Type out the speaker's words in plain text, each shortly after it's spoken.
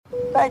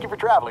Thank you for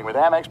traveling with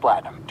Amex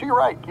Platinum. To your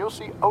right, you'll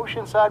see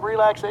oceanside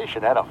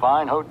relaxation at a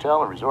fine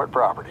hotel and resort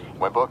property.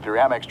 When booked through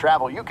Amex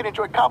Travel, you can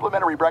enjoy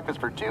complimentary breakfast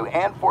for 2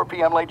 and 4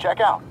 p.m. late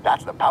checkout.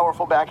 That's the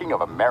powerful backing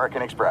of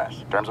American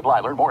Express. Terms apply.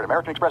 Learn more at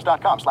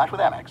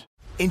americanexpress.com/withAmex.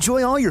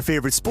 Enjoy all your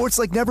favorite sports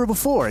like never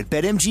before at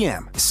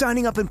BetMGM.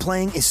 Signing up and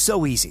playing is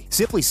so easy.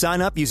 Simply sign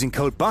up using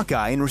code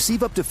Buckeye and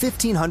receive up to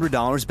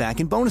 $1,500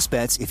 back in bonus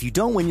bets if you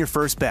don't win your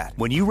first bet.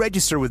 When you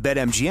register with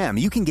BetMGM,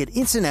 you can get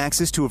instant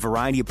access to a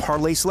variety of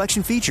parlay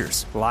selection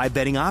features, live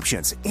betting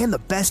options, and the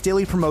best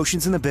daily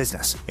promotions in the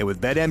business. And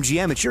with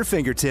BetMGM at your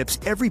fingertips,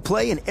 every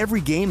play and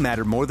every game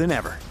matter more than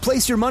ever.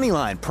 Place your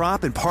moneyline,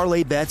 prop, and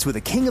parlay bets with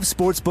the king of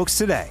sportsbooks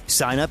today.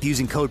 Sign up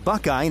using code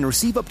Buckeye and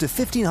receive up to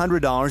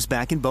 $1,500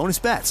 back in bonus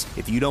bets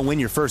if you don't win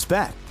your first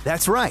bet.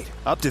 That's right,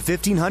 up to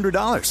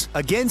 $1,500.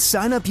 Again,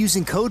 sign up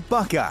using code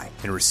Buckeye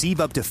and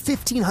receive up to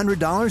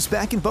 $1,500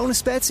 back in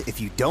bonus bets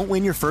if you don't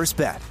win your first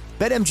bet.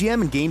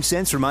 BetMGM and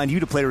GameSense remind you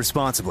to play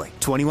responsibly.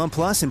 21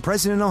 plus and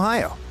present in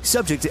Ohio.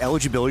 Subject to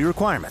eligibility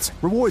requirements.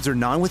 Rewards are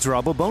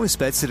non-withdrawable bonus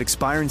bets that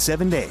expire in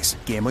 7 days.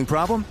 Gambling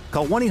problem?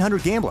 Call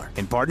 1-800-GAMBLER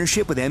in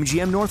partnership with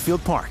MGM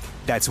Northfield Park.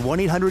 That's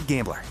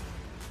 1-800-GAMBLER.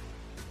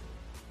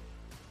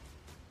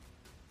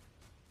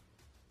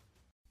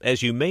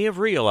 As you may have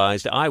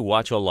realized, I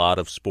watch a lot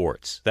of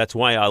sports. That's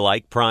why I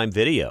like Prime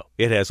Video.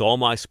 It has all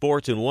my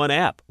sports in one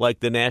app,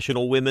 like the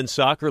National Women's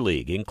Soccer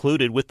League,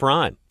 included with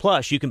Prime.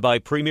 Plus, you can buy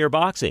Premier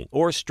Boxing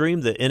or stream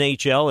the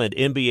NHL and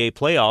NBA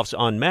playoffs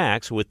on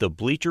Max with the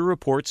Bleacher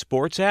Report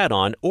Sports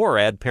add-on, or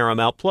add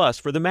Paramount Plus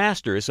for the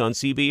Masters on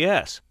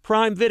CBS.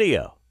 Prime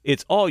Video.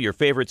 It's all your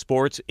favorite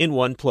sports in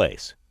one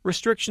place.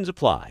 Restrictions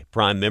apply.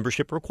 Prime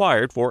membership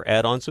required for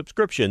add-on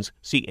subscriptions.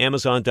 See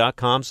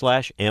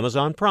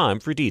Amazon.com/Amazon Prime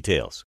for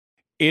details.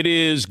 It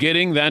is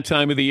getting that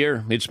time of the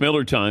year. It's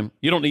Miller time.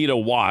 You don't need a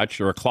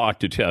watch or a clock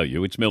to tell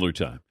you. It's Miller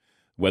time.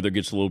 Weather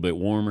gets a little bit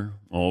warmer.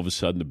 All of a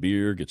sudden, the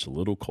beer gets a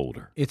little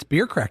colder. It's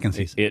beer cracking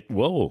season.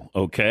 Whoa,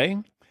 okay.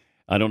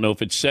 I don't know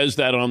if it says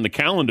that on the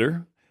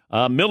calendar.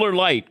 Miller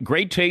Lite,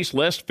 great taste,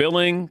 less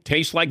filling,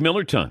 tastes like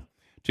Miller time.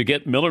 To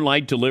get Miller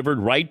Lite delivered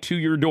right to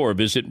your door,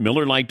 visit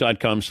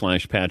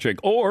MillerLite.com/Patrick,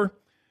 or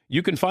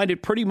you can find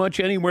it pretty much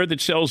anywhere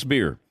that sells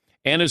beer.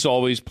 And as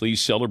always,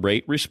 please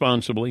celebrate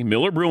responsibly.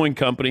 Miller Brewing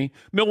Company,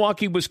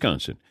 Milwaukee,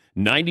 Wisconsin.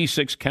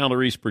 96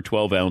 calories per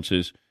 12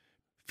 ounces.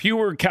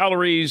 Fewer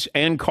calories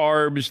and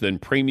carbs than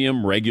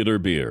premium regular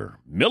beer.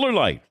 Miller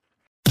Lite.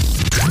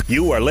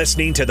 You are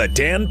listening to The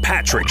Dan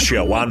Patrick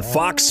Show on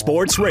Fox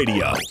Sports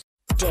Radio.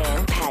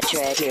 Dan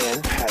Patrick.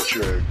 Dan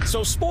Patrick.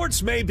 So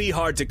sports may be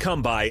hard to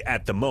come by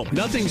at the moment.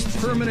 Nothing's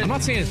permanent. I'm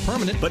not saying it's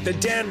permanent. But the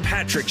Dan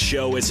Patrick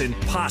Show is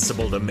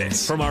impossible to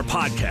miss. From our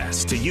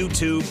podcast to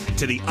YouTube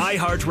to the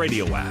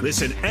iHeartRadio app.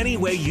 Listen any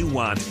way you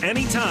want,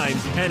 anytime,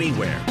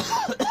 anywhere.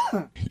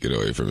 Get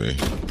away from me.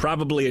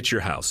 Probably at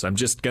your house. I'm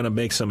just going to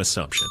make some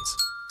assumptions.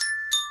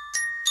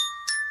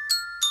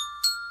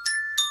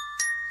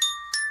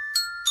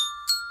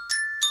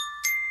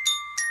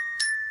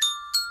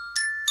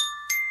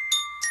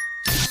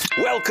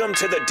 Welcome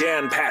to the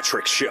Dan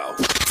Patrick Show.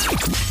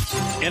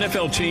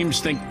 NFL teams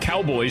think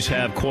Cowboys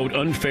have, quote,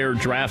 unfair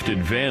draft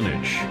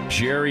advantage.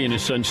 Jerry and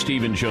his son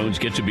Stephen Jones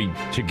get to be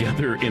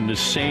together in the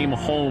same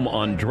home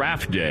on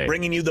draft day.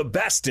 Bringing you the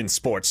best in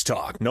sports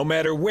talk, no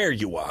matter where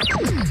you are.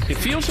 It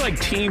feels like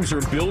teams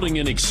are building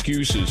in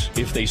excuses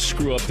if they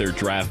screw up their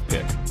draft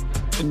pick.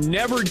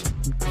 Never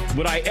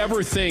would I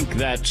ever think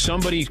that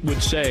somebody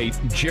would say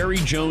Jerry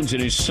Jones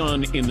and his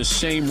son in the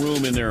same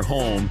room in their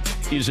home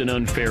is an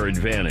unfair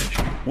advantage.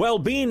 Well,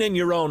 being in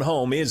your own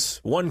home is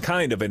one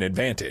kind of an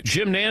advantage.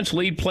 Jim Nantz,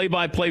 lead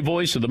play-by-play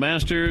voice of the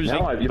Masters.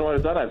 Now, you know what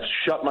I've done? I've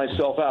shut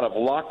myself out. I've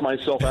locked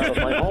myself out of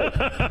my home.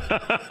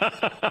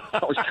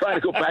 I was trying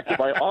to go back to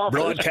my office.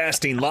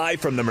 Broadcasting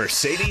live from the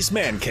Mercedes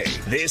Man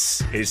Cave,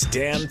 this is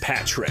Dan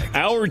Patrick.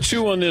 Hour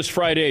 2 on this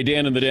Friday,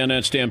 Dan and the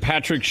Danettes Dan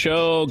Patrick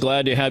Show.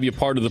 Glad to have you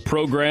part of the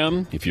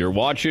program. If you're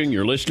watching,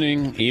 you're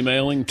listening,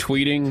 emailing,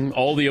 tweeting,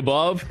 all the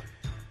above,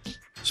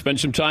 spend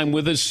some time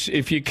with us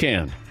if you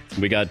can.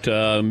 We got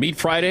Meat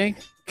Friday,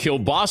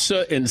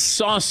 kielbasa and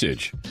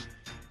sausage.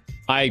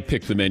 I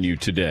picked the menu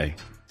today.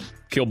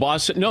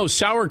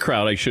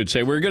 Sauerkraut, I should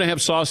say. We're going to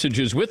have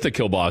sausages with the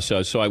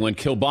kielbasa, so I went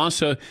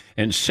kielbasa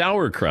and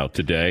sauerkraut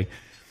today.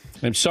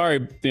 I'm sorry,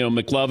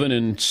 McLovin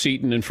and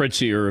Seton and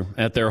Fritzy are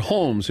at their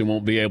homes and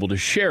won't be able to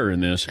share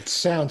in this. It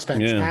sounds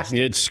fantastic.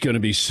 Yeah, it's going to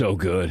be so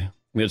good.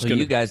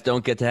 You guys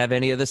don't get to have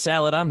any of the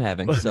salad I'm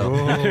having, so.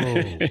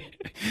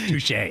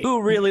 Touché.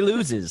 Who really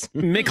loses?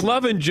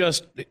 McLovin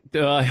just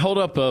held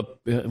up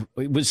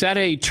was that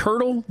a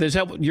turtle? Is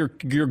that your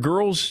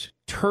girl's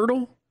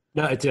turtle?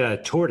 No, it's a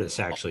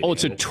tortoise, actually. Oh,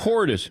 it's a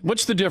tortoise.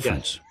 What's the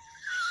difference?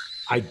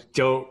 Yeah. I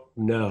don't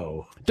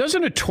know.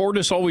 Doesn't a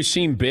tortoise always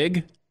seem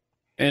big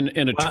and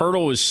a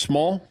turtle is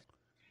small?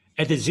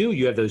 At the zoo,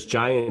 you have those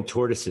giant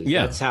tortoises.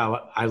 Yeah. That's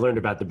how I learned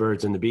about the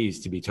birds and the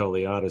bees, to be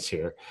totally honest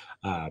here.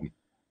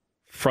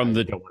 From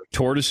the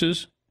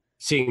tortoises?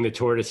 seeing the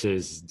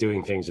tortoises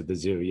doing things at the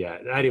zoo. Yeah.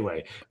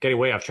 Anyway, getting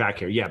way off track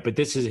here. Yeah, but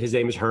his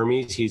name is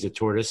Hermes. He's a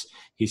tortoise.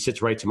 He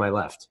sits right to my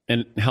left.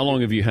 And how long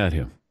have you had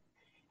him?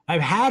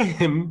 I've had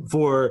him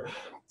for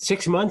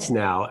 6 months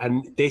now,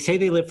 and they say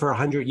they live for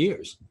 100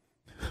 years.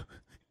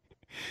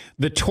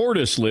 The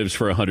tortoise lives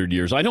for 100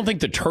 years. I don't think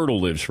the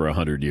turtle lives for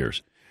 100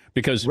 years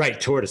because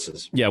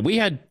tortoises. Yeah, we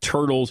had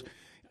turtles.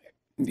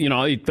 You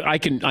know, I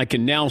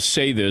can now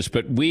say this,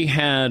 but we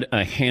had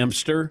a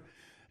hamster,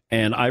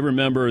 and I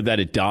remember that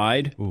it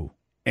died. Ooh.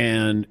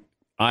 And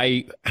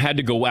I had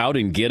to go out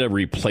and get a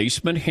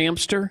replacement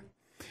hamster.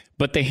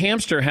 But the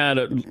hamster had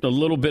a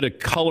little bit of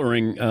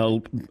coloring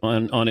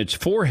on its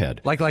forehead,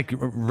 like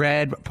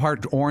red,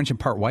 part orange and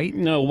part white.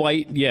 No,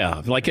 white,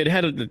 yeah. Like it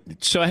had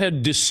so I had a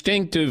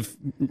distinctive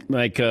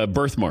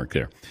birthmark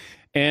there.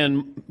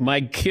 And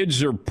my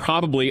kids are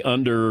probably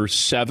under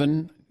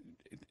 7,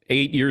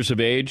 8 years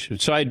of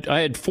age. So I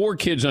had 4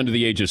 kids under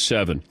the age of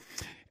 7.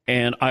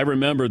 And I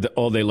remember that,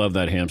 they love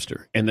that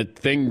hamster. And the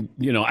thing,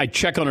 I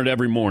check on it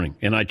every morning.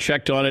 And I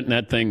checked on it, and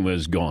that thing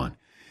was gone.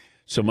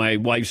 So my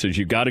wife says,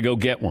 you got to go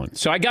get one.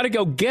 So I got to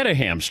go get a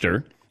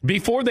hamster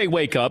before they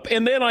wake up.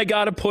 And then I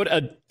got to put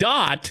a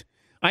dot.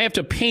 I have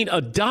to paint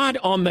a dot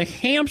on the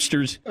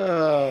hamster's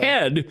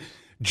head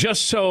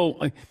just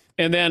so.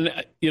 And then,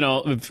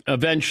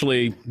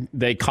 eventually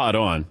they caught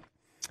on.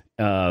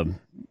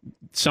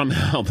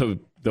 Somehow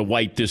the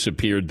white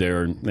disappeared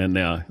there. And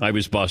I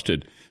was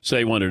busted. So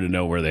they wanted to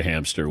know where the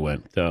hamster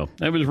went. So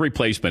that was a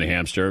replacement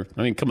hamster.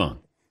 I mean, come on.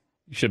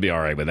 You should be all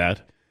right with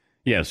that.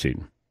 Yes,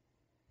 Eden.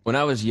 When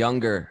I was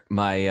younger,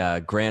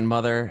 my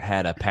grandmother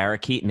had a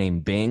parakeet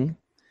named Bing.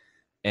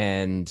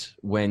 And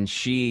when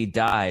she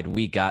died,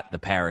 we got the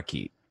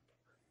parakeet.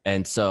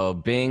 And so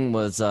Bing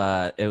was,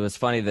 it was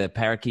funny, the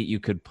parakeet, you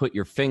could put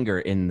your finger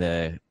in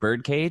the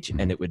bird cage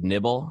and it would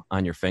nibble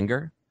on your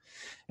finger.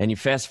 And you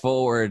fast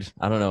forward,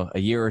 I don't know, a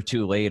year or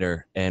two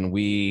later, and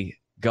we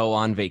go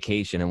on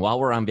vacation. And while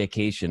we're on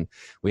vacation,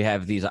 we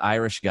have these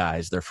Irish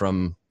guys. They're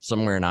from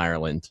somewhere in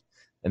Ireland.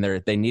 And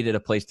they needed a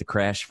place to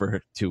crash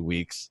for 2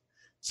 weeks.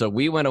 So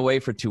we went away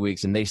for 2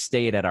 weeks and they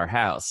stayed at our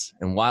house.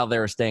 And while they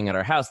were staying at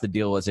our house, the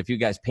deal was if you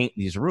guys paint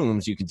these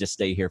rooms, you can just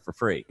stay here for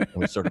free. And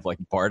we sort of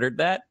bartered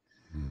that.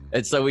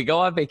 And so we go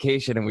on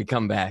vacation and we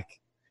come back.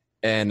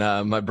 And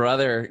my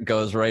brother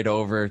goes right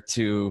over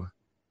to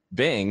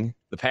Bing,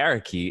 the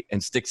parakeet,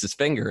 and sticks his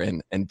finger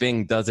in. And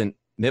Bing doesn't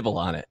nibble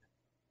on it.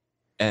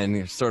 And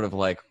you're sort of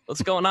like,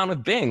 what's going on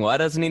with Bing? Why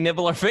doesn't he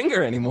nibble our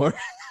finger anymore?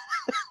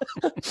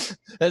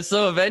 And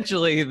so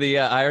eventually the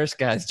Irish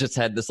guys just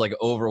had this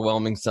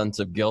overwhelming sense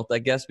of guilt, I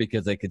guess,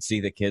 because they could see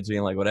the kids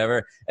being like,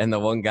 whatever. And the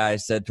one guy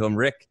said to him,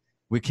 Rick,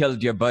 we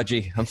killed your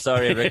budgie. I'm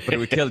sorry, Rick, but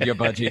we killed your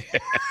budgie.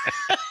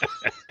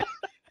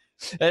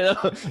 And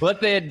what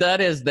they had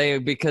done is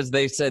because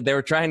they said they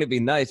were trying to be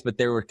nice, but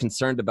they were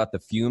concerned about the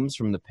fumes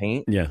from the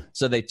paint. Yeah.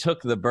 So they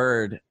took the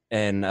bird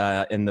and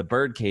in the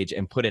bird cage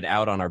and put it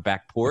out on our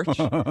back porch,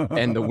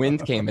 and the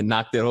wind came and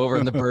knocked it over,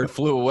 and the bird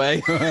flew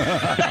away.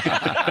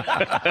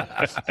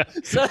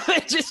 So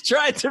they just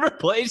tried to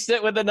replace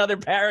it with another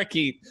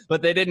parakeet,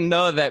 but they didn't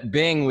know that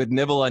Bing would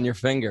nibble on your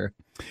finger.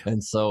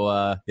 And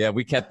so,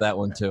 we kept that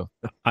one too.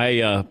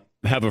 I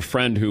have a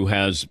friend who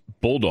has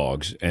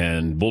bulldogs,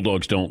 and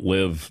bulldogs don't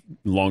live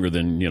longer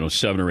than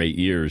 7 or 8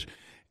 years.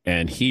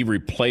 And he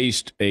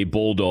replaced a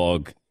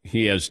bulldog.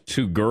 He has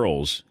 2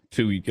 girls,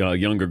 2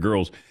 younger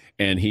girls,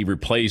 and he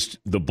replaced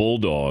the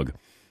bulldog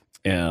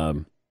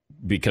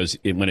because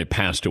when it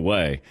passed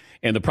away.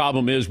 And the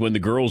problem is when the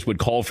girls would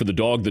call for the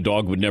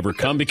dog would never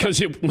come because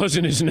it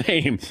wasn't his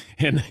name.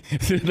 And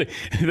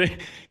they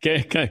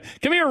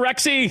come here,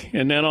 Rexy.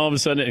 And then all of a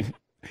sudden,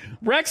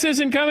 Rex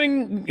isn't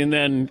coming. And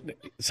then,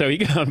 so he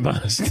got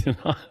busted.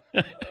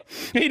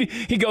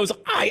 He goes,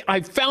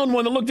 I found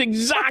one that looked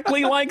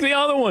exactly like the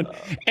other one.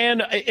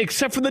 And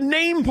except for the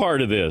name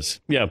part of this.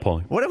 Yeah,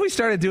 Paul. What if we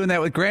started doing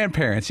that with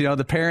grandparents?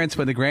 The parents,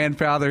 when the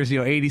grandfather's,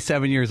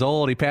 87 years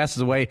old, he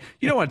passes away.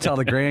 You don't want to tell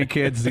the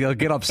grandkids,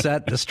 get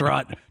upset,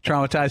 distraught,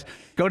 traumatized.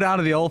 Go down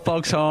to the old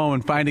folks' home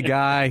and find a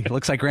guy.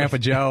 Looks like Grandpa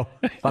Joe,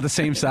 about the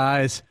same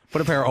size.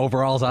 Put a pair of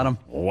overalls on him.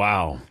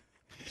 Wow.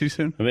 Too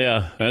soon?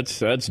 Yeah, that's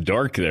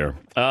dark there.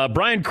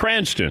 Bryan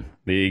Cranston,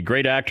 the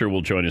great actor,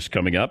 will join us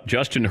coming up.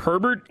 Justin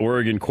Herbert,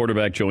 Oregon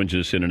quarterback, joins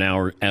us in an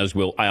hour, as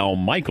will Al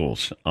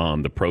Michaels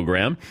on the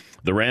program.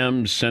 The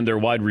Rams send their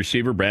wide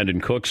receiver,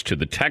 Brandon Cooks, to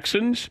the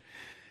Texans.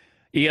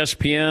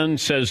 ESPN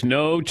says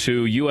no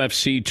to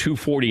UFC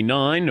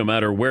 249, no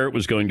matter where it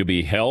was going to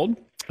be held.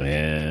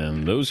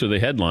 And those are the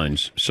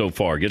headlines so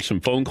far. Get some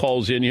phone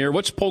calls in here.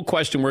 What's the poll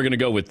question we're going to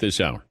go with this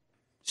hour?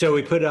 So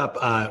we put up,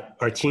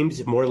 are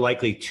teams more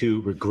likely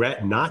to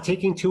regret not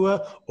taking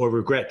Tua or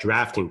regret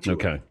drafting Tua?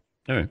 Okay.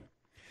 All right.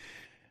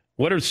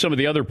 What are some of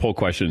the other poll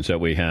questions that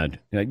we had?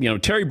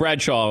 Terry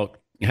Bradshaw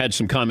had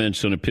some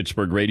comments on a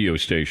Pittsburgh radio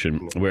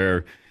station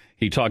where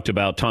he talked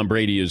about Tom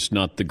Brady is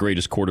not the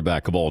greatest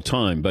quarterback of all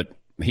time, but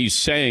he's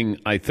saying,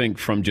 I think,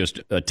 from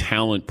just a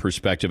talent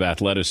perspective,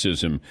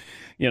 athleticism,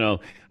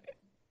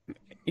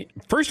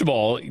 first of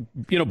all,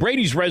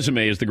 Brady's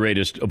resume is the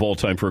greatest of all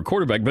time for a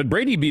quarterback, but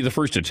Brady'd be the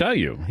first to tell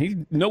you he's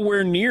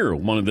nowhere near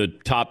one of the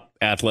top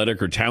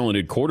athletic or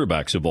talented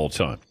quarterbacks of all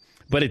time.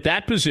 But at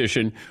that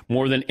position,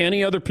 more than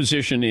any other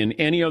position in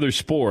any other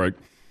sport,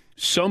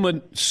 so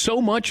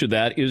much of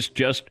that is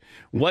just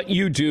what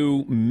you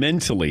do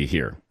mentally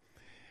here.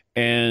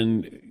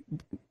 And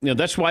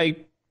that's why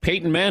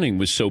Peyton Manning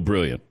was so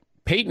brilliant.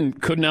 Peyton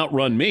couldn't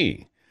outrun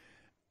me.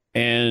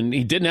 And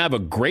he didn't have a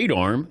great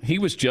arm. He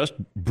was just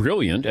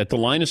brilliant at the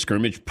line of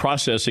scrimmage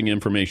processing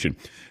information.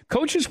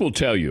 Coaches will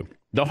tell you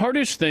the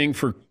hardest thing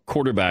for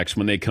quarterbacks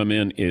when they come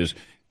in is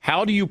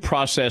how do you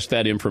process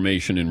that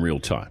information in real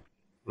time?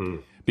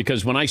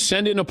 Because when I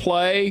send in a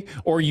play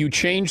or you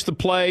change the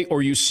play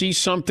or you see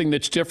something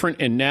that's different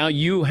and now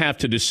you have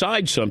to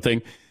decide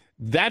something,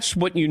 that's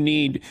what you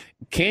need.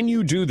 Can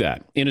you do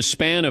that in a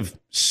span of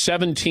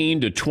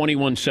 17 to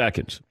 21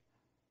 seconds?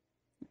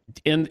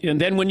 And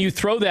then when you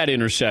throw that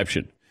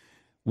interception,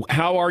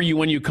 how are you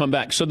when you come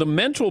back? So the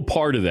mental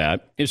part of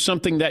that is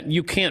something that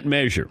you can't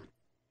measure.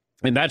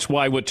 And that's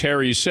why what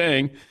Terry is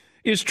saying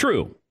is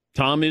true.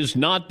 Tom is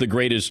not the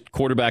greatest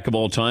quarterback of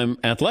all time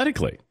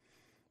athletically.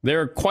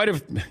 There's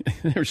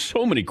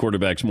so many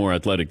quarterbacks more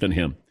athletic than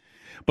him.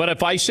 But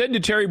if I said to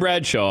Terry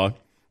Bradshaw,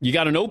 you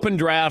got an open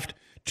draft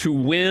to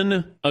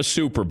win a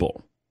Super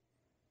Bowl,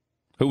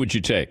 who would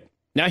you take?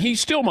 Now, he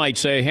still might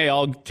say, hey,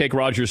 I'll take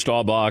Roger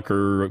Staubach,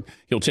 or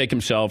he'll take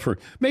himself, or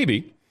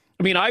maybe.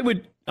 I mean, I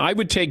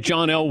would take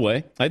John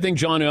Elway. I think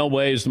John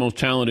Elway is the most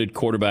talented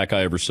quarterback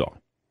I ever saw.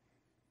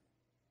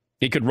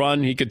 He could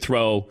run. He could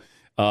throw.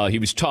 He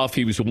was tough.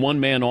 He was a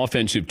one-man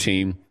offensive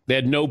team. They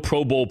had no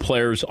Pro Bowl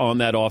players on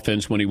that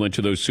offense when he went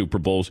to those Super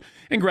Bowls.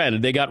 And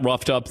granted, they got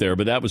roughed up there,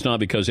 but that was not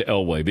because of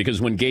Elway. Because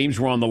when games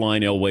were on the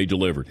line, Elway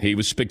delivered. He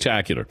was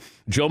spectacular.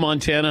 Joe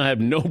Montana,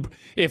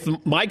 if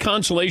my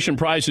consolation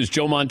prize is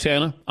Joe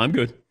Montana, I'm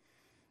good.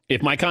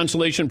 If my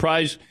consolation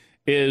prize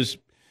is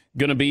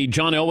going to be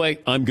John Elway,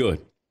 I'm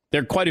good.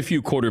 There are quite a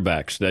few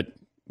quarterbacks that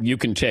you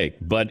can take.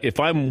 But if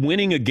I'm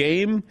winning a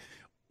game,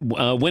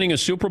 winning a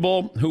Super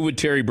Bowl, who would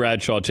Terry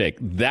Bradshaw take?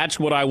 That's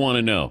what I want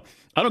to know.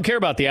 I don't care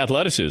about the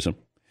athleticism.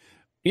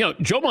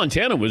 Joe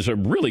Montana was a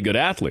really good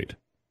athlete.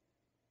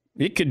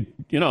 He could,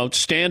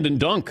 stand and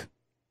dunk.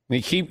 I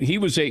mean, he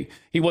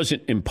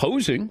wasn't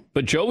imposing,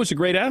 but Joe was a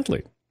great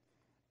athlete.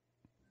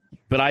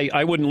 But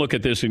I wouldn't look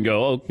at this and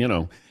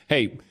go,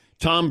 hey,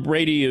 Tom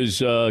Brady has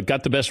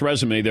got the best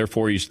resume,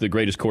 therefore he's the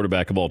greatest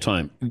quarterback of all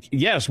time.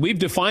 Yes, we've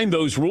defined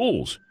those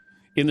rules.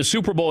 In the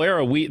Super Bowl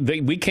era,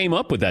 we came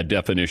up with that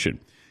definition.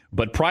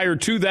 But prior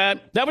to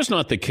that, that was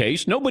not the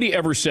case. Nobody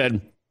ever said,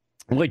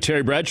 well,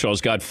 Terry Bradshaw's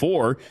got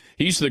 4.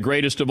 He's the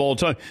greatest of all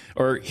time.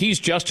 Or he's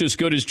just as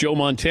good as Joe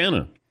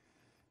Montana.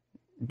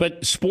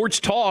 But sports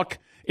talk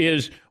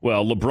is,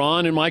 well,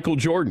 LeBron and Michael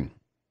Jordan.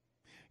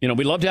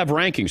 We love to have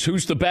rankings.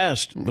 Who's the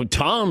best? Well,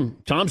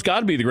 Tom's got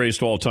to be the greatest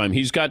of all time.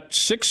 He's got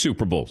 6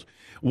 Super Bowls.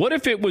 What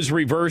if it was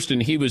reversed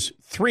and he was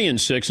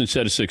 3-6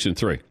 instead of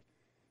 6-3?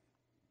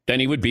 Then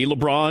he would be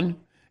LeBron,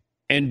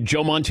 and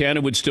Joe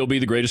Montana would still be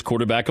the greatest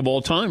quarterback of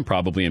all time,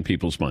 probably in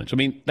people's minds. I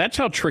mean, that's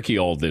how tricky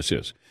all of this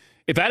is.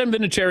 If Adam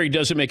Vinatieri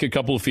doesn't make a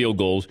couple of field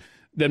goals,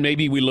 then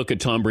maybe we look at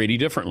Tom Brady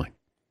differently.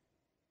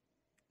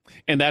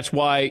 And that's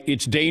why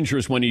it's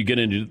dangerous when you get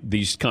into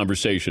these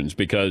conversations,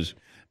 because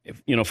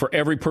for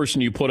every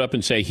person you put up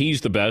and say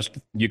he's the best,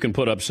 you can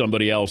put up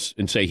somebody else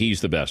and say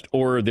he's the best,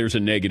 or there's a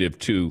negative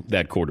to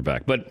that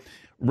quarterback. But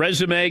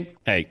resume,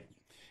 hey,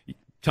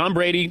 Tom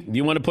Brady,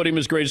 you want to put him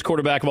as greatest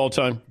quarterback of all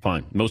time?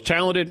 Fine. Most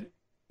talented?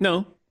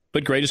 No.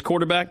 But greatest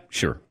quarterback?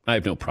 Sure. I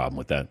have no problem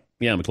with that.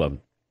 Yeah, McLovin.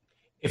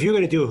 If you're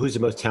going to do a who's the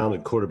most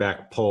talented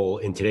quarterback poll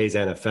in today's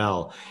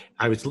NFL,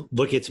 I was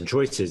looking at some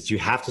choices. Do you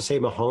have to say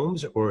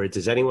Mahomes, or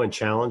does anyone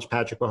challenge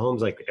Patrick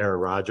Mahomes like Aaron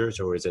Rodgers,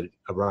 or is it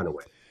a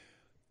runaway?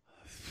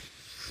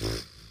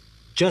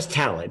 Just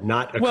talent,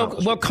 not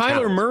accomplishment. Well,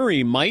 Kyler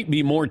Murray might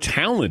be more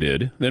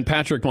talented than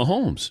Patrick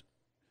Mahomes.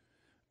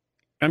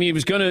 I mean, he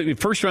was going to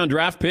first-round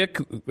draft pick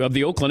of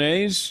the Oakland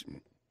A's.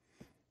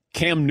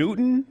 Cam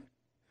Newton.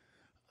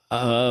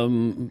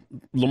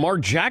 Lamar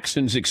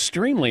Jackson's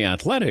extremely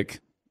athletic.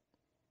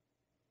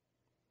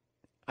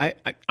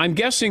 I'm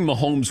guessing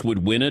Mahomes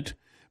would win it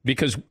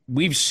because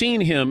we've seen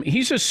him.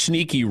 He's a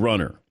sneaky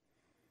runner.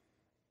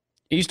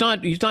 He's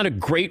not a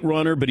great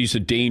runner, but he's a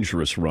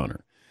dangerous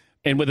runner.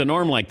 And with an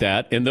arm like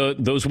that and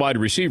those wide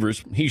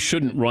receivers, he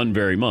shouldn't run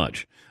very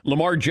much.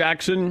 Lamar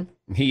Jackson,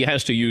 he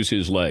has to use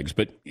his legs.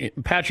 But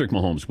Patrick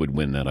Mahomes would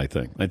win that, I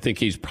think. I think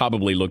he's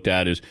probably looked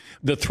at as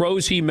the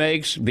throws he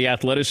makes, the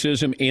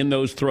athleticism in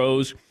those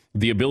throws,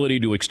 the ability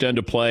to extend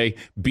a play,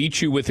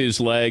 beat you with his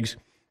legs.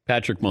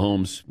 Patrick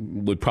Mahomes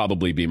would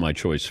probably be my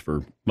choice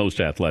for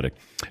most athletic.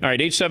 All right,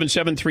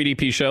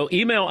 877-3DP Show.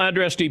 Email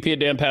address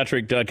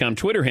dp@danpatrick.com.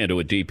 Twitter handle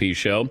at DP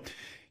Show.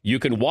 You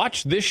can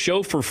watch this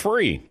show for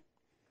free.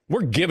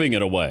 We're giving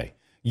it away.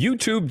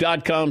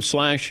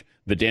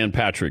 YouTube.com/The Dan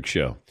Patrick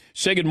Show.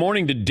 Say good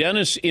morning to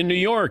Dennis in New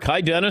York.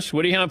 Hi, Dennis.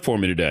 What do you have for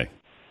me today?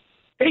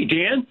 Hey,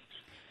 Dan.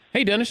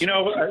 Hey, Dennis. You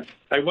know,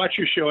 I watch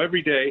your show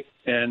every day,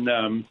 and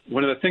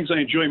one of the things I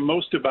enjoy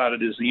most about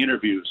it is the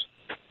interviews.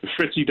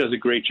 Fritzy does a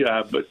great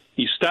job, but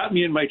you stopped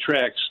me in my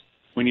tracks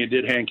when you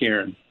did Hank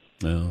Aaron.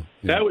 Oh,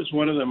 yeah. That was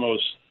one of the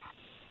most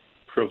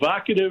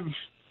provocative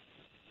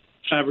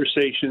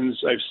conversations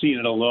I've seen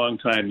in a long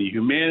time. The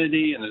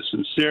humanity and the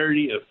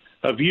sincerity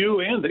of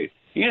you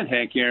and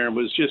Hank Aaron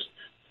was just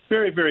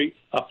very, very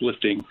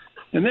uplifting.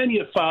 And then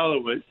you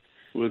follow it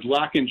with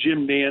locking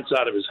Jim Nantz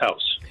out of his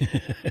house.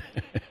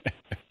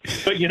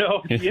 But, you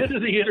know, at the end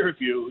of the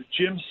interview,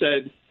 Jim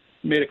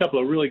made a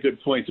couple of really good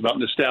points about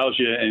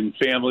nostalgia and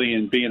family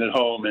and being at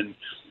home, and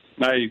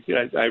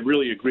I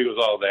really agree with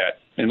all that.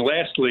 And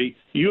lastly,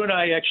 you and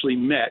I actually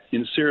met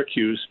in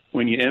Syracuse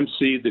when you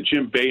emceed the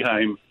Jim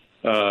Boeheim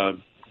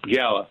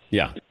gala.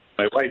 Yeah.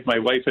 My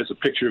wife has a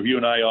picture of you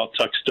and I all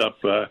tucked up.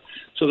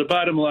 So the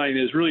bottom line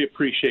is really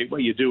appreciate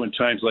what you do in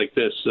times like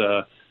this.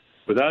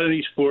 Without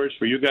any sports,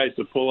 for you guys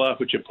to pull off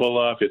what you pull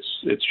off,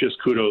 it's just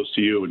kudos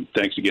to you, and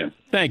thanks again.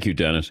 Thank you,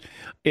 Dennis.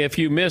 If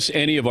you miss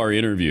any of our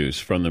interviews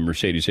from the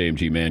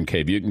Mercedes-AMG Man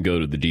Cave, you can go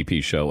to the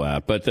DP Show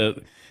app. But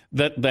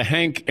the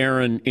Hank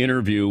Aaron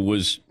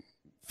interview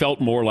felt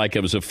more like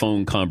it was a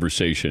phone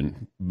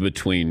conversation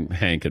between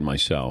Hank and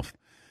myself.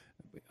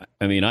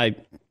 I mean,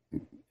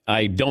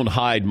 I don't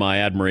hide my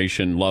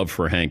admiration, love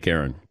for Hank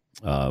Aaron.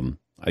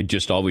 I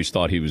just always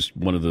thought he was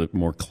one of the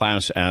more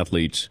class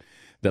athletes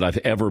that I've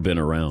ever been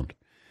around.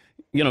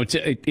 You know, it's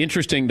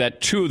interesting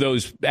that two of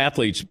those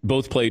athletes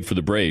both played for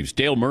the Braves.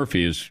 Dale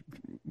Murphy is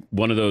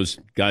one of those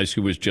guys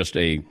who was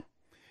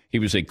he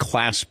was a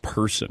class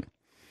person.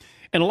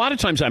 And a lot of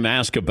times I'm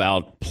asked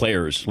about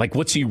players, like,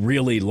 what's he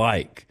really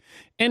like?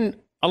 And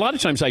a lot of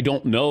times I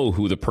don't know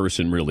who the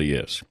person really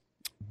is.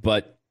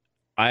 But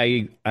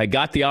I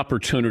got the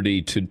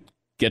opportunity to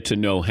get to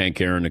know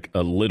Hank Aaron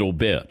a little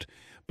bit,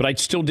 but I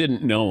still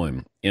didn't know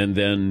him. And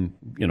then,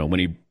 you know, when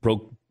he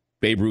broke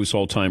Babe Ruth's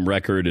all-time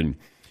record, and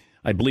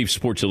I believe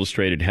Sports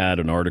Illustrated had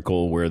an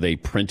article where they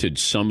printed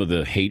some of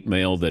the hate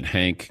mail that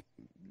Hank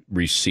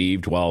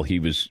received while he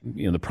was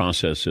in the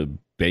process of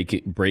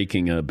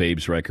breaking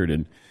Babe's record.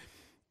 And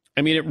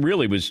I mean,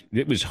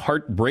 it was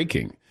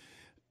heartbreaking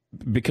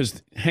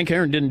because Hank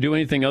Aaron didn't do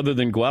anything other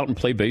than go out and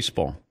play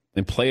baseball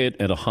and play it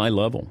at a high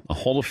level, a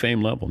Hall of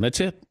Fame level. And that's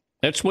it.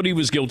 That's what he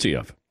was guilty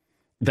of.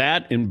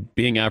 That and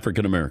being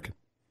African American,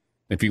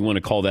 if you want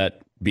to call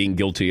that being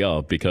guilty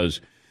of,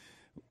 because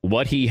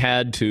what he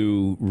had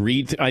to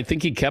read, I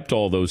think he kept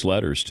all those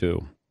letters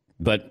too.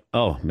 But,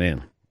 oh,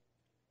 man,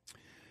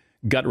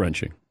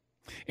 gut-wrenching.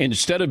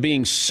 Instead of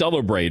being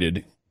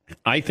celebrated,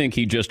 I think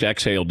he just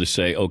exhaled to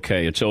say,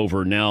 okay, it's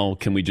over. Now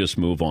can we just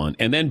move on?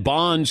 And then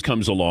Bonds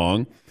comes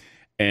along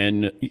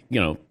and,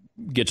 you know,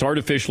 gets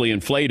artificially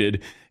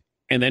inflated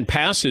and then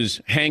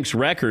passes Hank's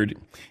record.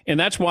 And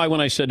that's why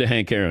when I said to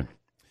Hank Aaron,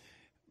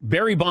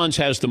 Barry Bonds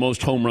has the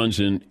most home runs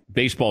in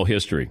baseball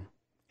history.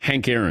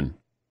 Hank Aaron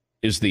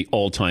is the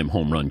all-time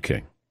home run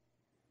king.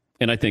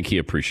 And I think he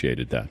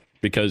appreciated that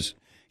because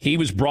he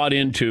was brought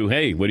into,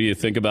 hey, what do you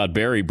think about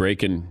Barry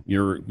breaking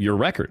your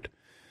record?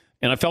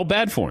 And I felt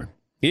bad for him.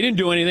 He didn't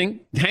do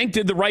anything. Hank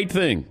did the right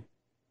thing.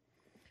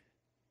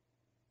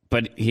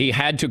 But he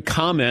had to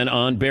comment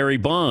on Barry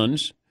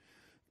Bonds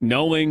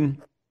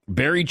knowing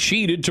Barry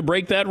cheated to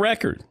break that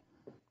record.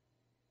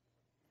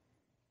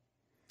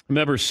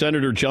 Remember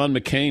Senator John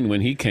McCain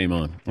when he came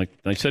on. Like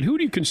I said, who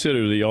do you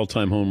consider the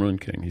all-time home run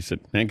king? He said,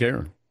 Hank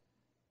Aaron.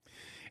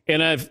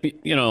 And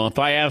if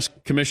I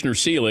asked Commissioner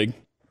Seelig,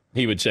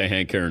 he would say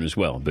Hank Aaron as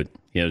well. But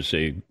he has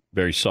a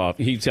very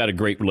he's had a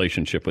great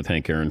relationship with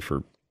Hank Aaron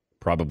for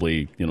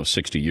probably,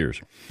 60 years.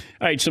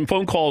 All right, some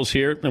phone calls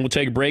here, and we'll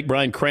take a break.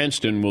 Bryan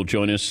Cranston will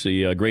join us,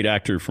 the great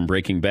actor from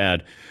Breaking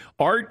Bad.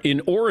 Art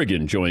in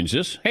Oregon joins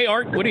us. Hey,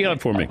 Art, what do you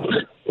have for me?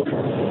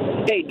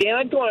 Hey, Dan,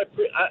 I want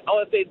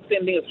to say the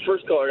same thing as the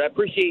first caller. I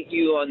appreciate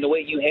you on the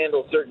way you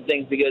handle certain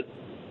things because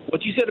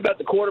what you said about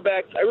the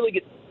quarterbacks, I really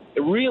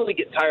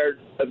get tired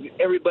of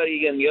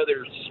everybody in the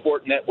other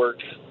sport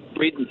networks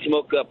breathing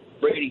smoke up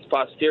Brady's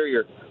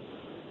posterior.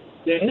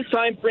 In this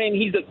time frame,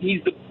 he's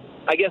the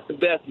I guess the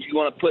best if you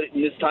want to put it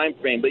in this time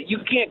frame. But you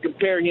can't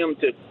compare him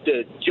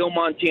to Joe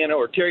Montana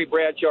or Terry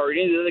Bradshaw or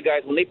any of the other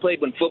guys when they played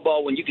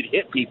football when you could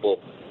hit people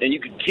and you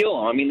could kill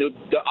them. I mean,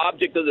 the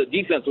object of the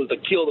defense was to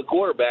kill the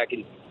quarterback,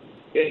 and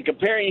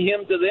comparing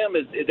him to them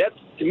that's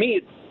to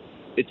me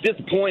it's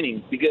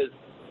disappointing because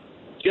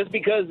just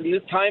because in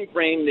this time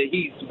frame that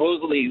he's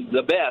supposedly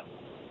the best,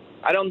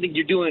 I don't think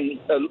you're doing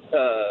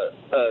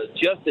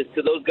justice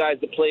to those guys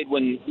that played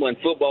when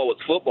football was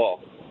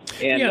football.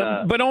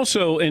 And, but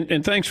also,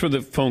 and thanks for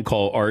the phone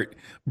call, Art.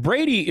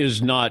 Brady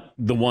is not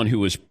the one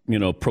who is,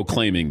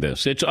 proclaiming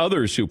this. It's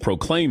others who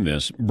proclaim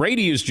this.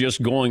 Brady is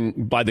just going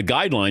by the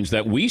guidelines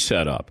that we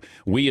set up.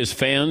 We as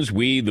fans,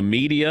 we, the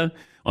media,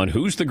 on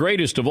who's the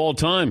greatest of all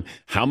time,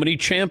 how many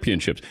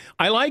championships.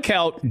 I like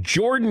how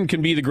Jordan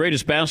can be the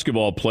greatest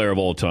basketball player of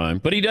all time,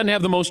 but he doesn't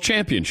have the most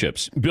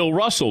championships. Bill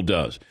Russell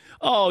does.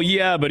 Oh,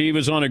 yeah, but he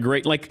was on a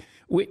great,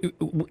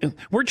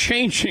 we're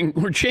changing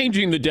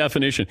the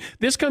definition.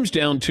 This comes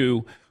down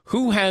to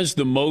who has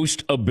the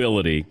most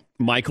ability,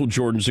 Michael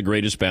Jordan's the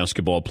greatest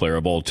basketball player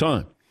of all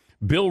time.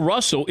 Bill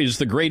Russell is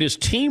the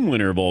greatest team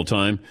winner of all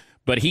time,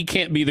 but he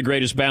can't be the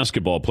greatest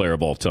basketball player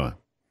of all time.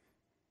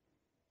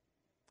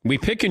 We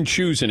pick and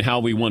choose in how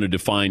we want to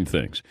define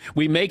things.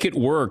 We make it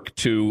work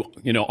to,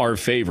 our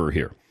favor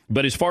here.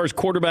 But as far as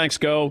quarterbacks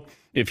go,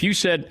 if you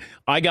said,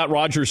 I got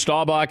Roger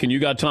Staubach and you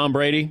got Tom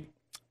Brady,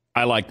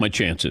 I like my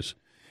chances.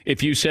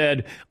 If you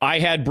said, I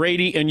had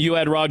Brady and you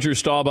had Roger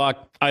Staubach,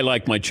 I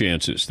like my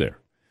chances there.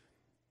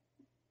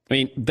 I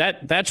mean,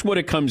 that's what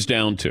it comes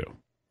down to.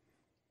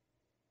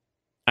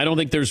 I don't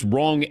think there's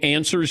wrong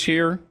answers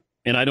here,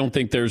 and I don't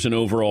think there's an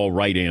overall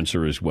right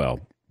answer as well.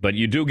 But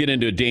you do get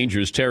into a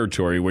dangerous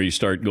territory where you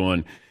start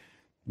going,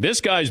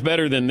 this guy's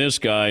better than this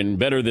guy and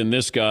better than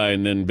this guy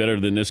and then better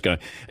than this guy.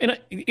 And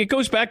it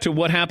goes back to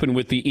what happened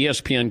with the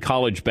ESPN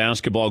college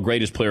basketball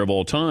greatest player of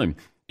all time.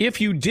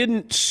 If you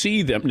didn't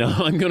see them, no,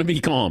 I'm going to be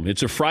calm.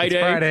 It's a Friday.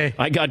 It's Friday.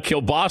 I got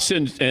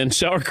kielbasa and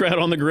sauerkraut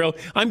on the grill.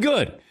 I'm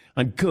good.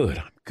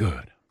 Good.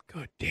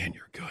 Dan,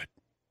 you're good.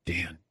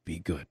 Dan, be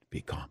good. Be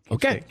calm.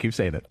 Okay. Keep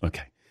saying it.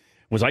 Okay.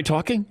 Was I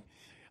talking?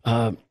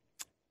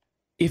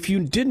 If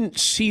you didn't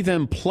see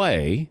them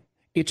play,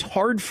 it's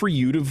hard for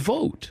you to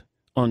vote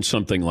on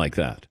something like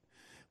that.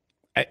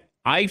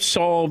 I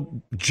saw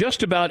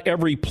just about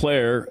every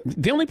player.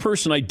 The only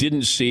person I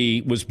didn't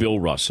see was Bill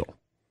Russell.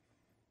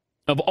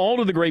 Of all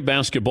of the great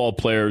basketball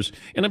players,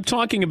 and I'm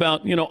talking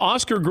about,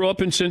 Oscar grew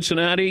up in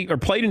Cincinnati or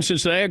played in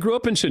Cincinnati. I grew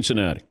up in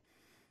Cincinnati.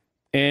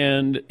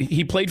 And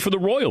he played for the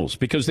Royals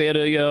because they had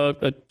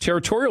a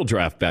territorial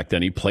draft back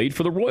then. He played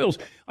for the Royals.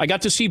 I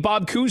got to see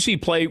Bob Cousy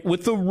play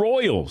with the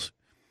Royals.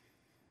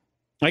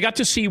 I got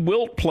to see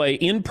Wilt play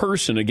in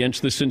person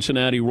against the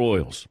Cincinnati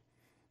Royals.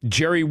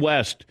 Jerry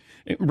West.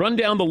 Run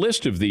down the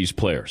list of these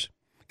players.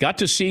 Got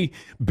to see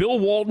Bill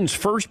Walton's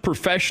first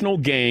professional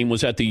game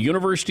was at the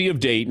University of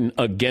Dayton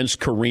against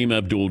Kareem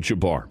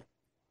Abdul-Jabbar.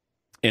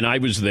 And I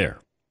was there.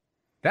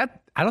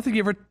 I don't think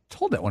you ever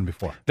told that one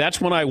before.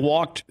 That's when I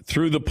walked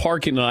through the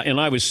parking lot,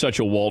 and I was such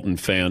a Walton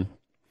fan.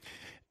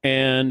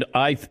 And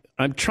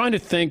I'm trying to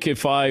think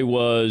if I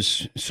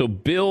was... So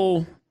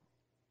Bill...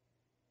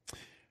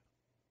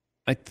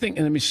 I think,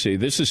 let me see,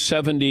 this is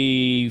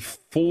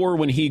 74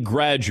 when he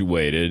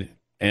graduated,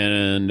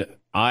 and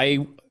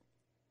I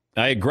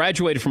had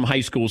graduated from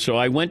high school, so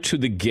I went to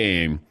the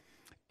game,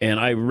 and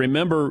I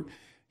remember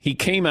he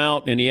came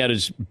out and he had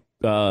his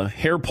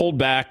hair pulled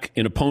back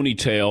in a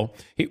ponytail.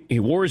 He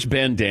wore his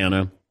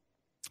bandana,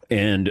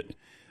 and,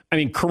 I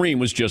mean, Kareem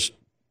was just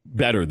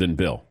better than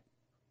Bill.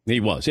 He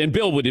was, and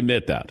Bill would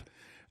admit that.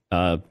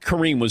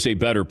 Kareem was a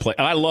better player.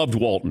 I loved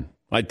Walton.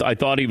 I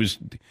thought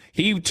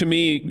he to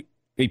me,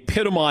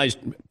 epitomized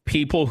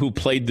people who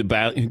played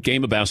the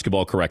game of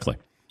basketball correctly.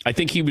 I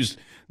think he was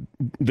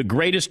the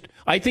greatest.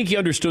 I think he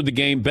understood the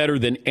game better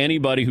than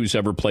anybody who's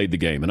ever played the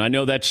game. And I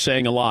know that's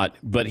saying a lot,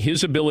 but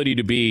his ability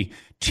to be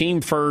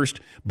team first,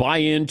 buy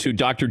into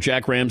Dr.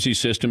 Jack Ramsey's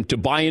system, to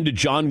buy into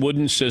John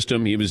Wooden's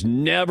system, he was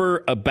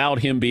never about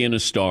him being a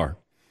star.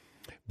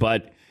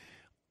 But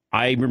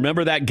I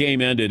remember that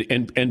game ended,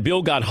 and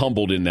Bill got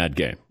humbled in that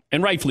game,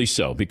 and rightfully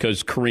so,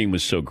 because Kareem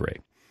was so great.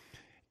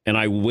 And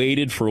I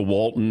waited for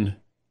Walton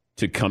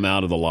to come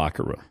out of the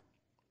locker room.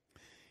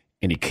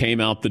 And he came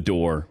out the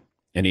door,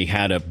 and he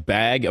had a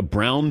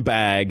brown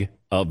bag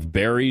of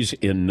berries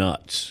and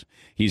nuts.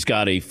 He's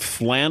got a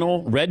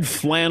red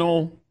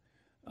flannel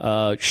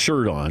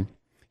shirt on,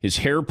 his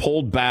hair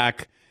pulled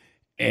back,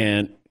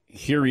 and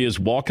here he is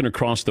walking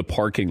across the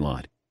parking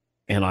lot.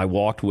 And I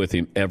walked with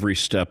him every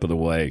step of the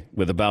way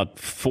with about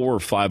 4 or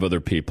 5 other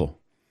people.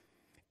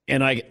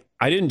 And I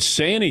didn't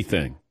say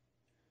anything.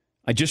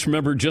 I just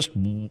remember just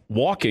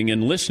walking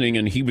and listening,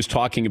 and he was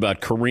talking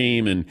about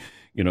Kareem, and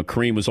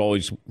Kareem was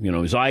always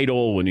his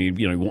idol, and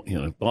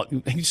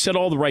he said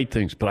all the right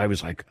things. But I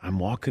was like, I'm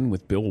walking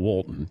with Bill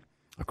Walton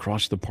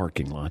across the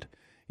parking lot.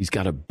 He's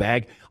got a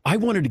bag. I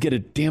wanted to get a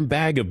damn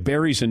bag of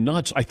berries and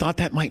nuts. I thought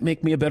that might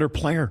make me a better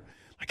player.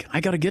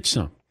 I got to get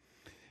some.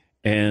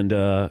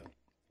 And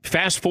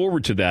fast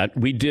forward to that,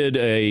 we did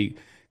a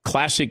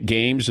classic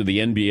games of the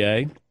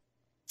NBA,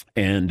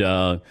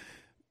 and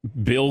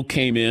Bill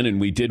came in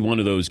and we did one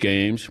of those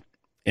games,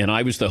 and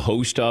I was the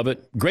host of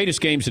it.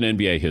 Greatest games in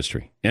NBA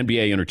history.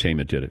 NBA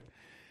Entertainment did it.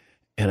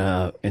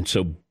 And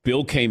so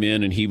Bill came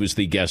in and he was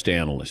the guest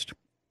analyst.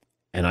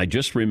 And I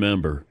just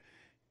remember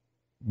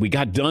we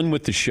got done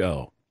with the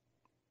show,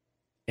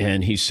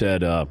 and he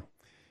said,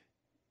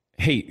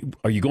 hey,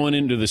 are you going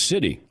into the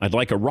city? I'd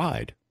like a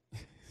ride.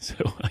 So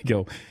I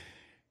go,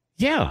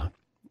 yeah,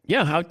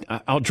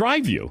 I'll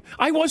drive you.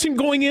 I wasn't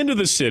going into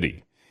the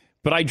city.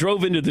 But I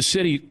drove into the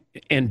city,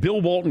 and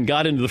Bill Walton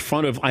got into the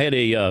front of, I had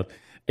a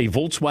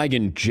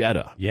Volkswagen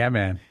Jetta. Yeah,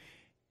 man.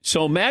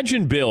 So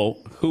imagine Bill,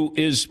 who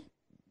is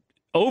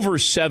over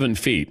 7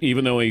 feet,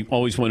 even though he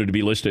always wanted to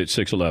be listed at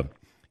 6'11".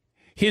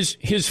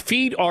 His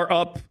feet are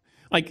up,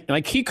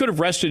 like he could have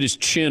rested his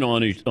chin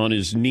on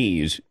his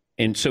knees.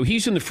 And so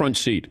he's in the front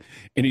seat,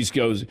 and he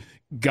goes,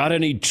 got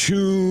any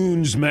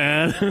tunes,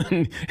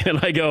 man? And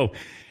I go,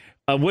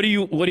 what do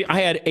you, I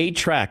had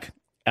 8-track.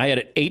 I had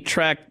an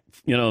 8-track,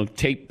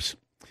 tapes.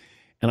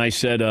 And I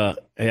said,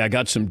 hey, I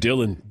got some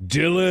Dylan.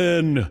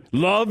 Dylan!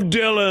 Love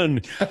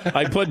Dylan!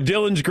 I put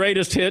Dylan's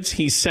greatest hits.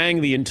 He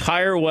sang the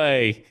entire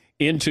way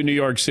into New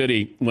York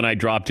City when I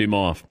dropped him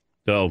off.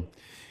 So,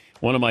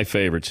 one of my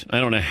favorites. I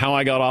don't know how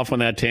I got off on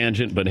that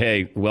tangent, but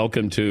hey,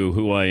 welcome to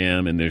who I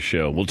am in this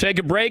show. We'll take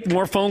a break.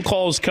 More phone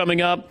calls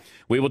coming up.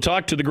 We will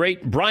talk to the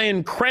great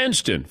Bryan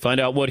Cranston, find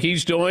out what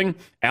he's doing.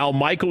 Al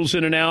Michaels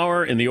in an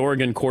hour, and the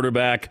Oregon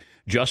quarterback,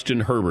 Justin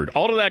Herbert.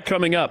 All of that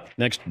coming up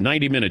next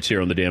 90 minutes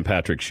here on The Dan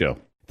Patrick Show.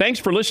 Thanks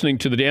for listening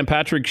to the Dan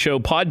Patrick Show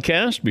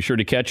podcast. Be sure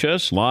to catch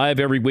us live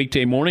every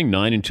weekday morning,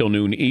 9 until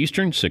noon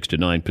Eastern, 6 to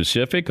 9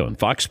 Pacific on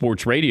Fox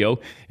Sports Radio.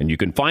 And you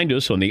can find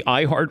us on the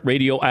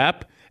iHeartRadio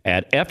app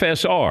at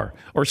FSR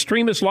or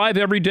stream us live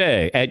every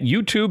day at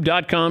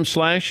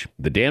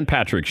youtube.com/The Dan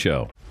Patrick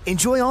Show.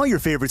 Enjoy all your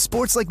favorite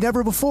sports like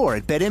never before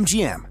at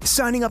BetMGM.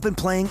 Signing up and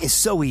playing is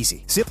so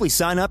easy. Simply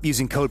sign up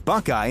using code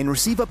Buckeye and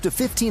receive up to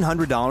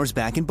 $1,500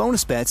 back in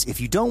bonus bets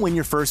if you don't win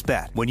your first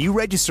bet. When you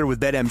register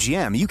with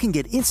BetMGM, you can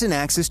get instant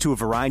access to a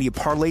variety of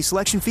parlay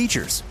selection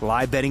features,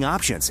 live betting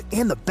options,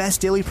 and the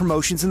best daily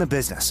promotions in the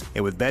business.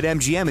 And with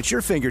BetMGM at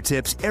your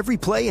fingertips, every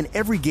play and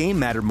every game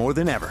matter more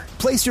than ever.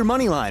 Place your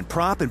moneyline,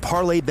 prop, and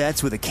parlay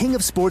bets with the king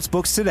of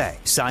sportsbooks today.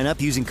 Sign up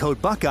using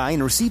code Buckeye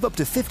and receive up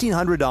to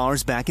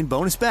 $1,500 back in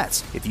bonus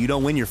bets if you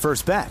don't win your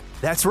first bet.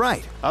 That's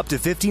right, up to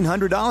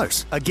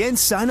 $1,500. Again,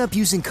 sign up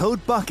using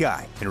code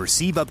Buckeye and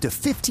receive up to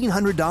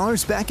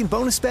 $1,500 back in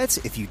bonus bets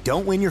if you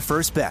don't win your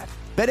first bet.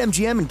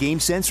 BetMGM and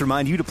GameSense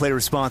remind you to play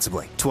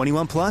responsibly.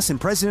 21 plus and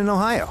present in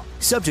Ohio.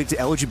 Subject to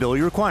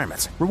eligibility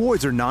requirements.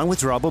 Rewards are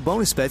non-withdrawable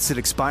bonus bets that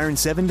expire in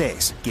 7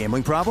 days.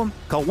 Gambling problem?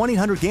 Call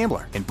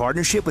 1-800-GAMBLER in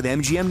partnership with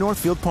MGM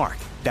Northfield Park.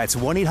 That's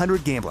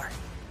 1-800-GAMBLER.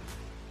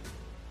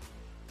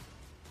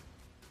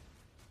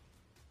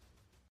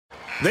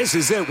 This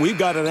is it. We've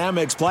got an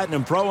Amex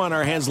Platinum Pro on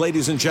our hands,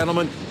 ladies and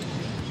gentlemen.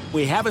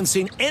 We haven't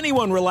seen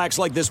anyone relax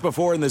like this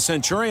before in the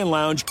Centurion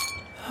Lounge.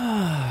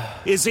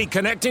 Is he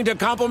connecting to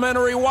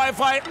complimentary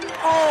Wi-Fi?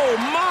 Oh,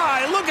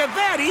 my. Look at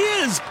that. He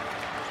is.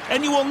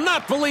 And you will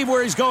not believe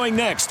where he's going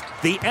next.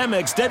 The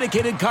Amex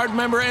dedicated card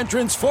member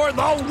entrance for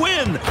the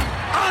win.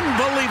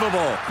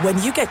 Unbelievable.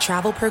 When you get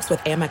travel perks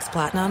with Amex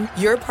Platinum,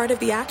 you're part of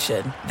the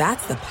action.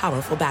 That's the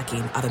powerful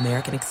backing of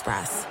American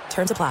Express.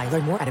 Terms apply.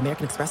 Learn more at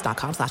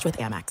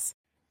americanexpress.com/withAmex.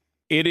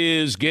 It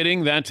is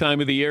getting that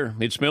time of the year.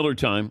 It's Miller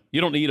time. You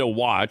don't need a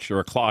watch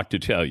or a clock to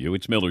tell you.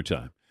 It's Miller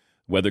time.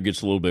 Weather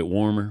gets a little bit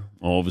warmer.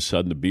 All of a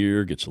sudden, the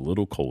beer gets a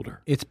little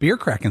colder. It's beer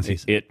cracking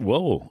season.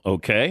 Whoa,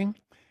 okay.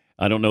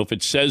 I don't know if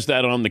it says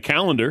that on the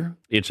calendar.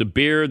 It's a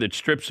beer that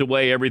strips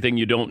away everything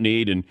you don't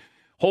need and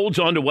holds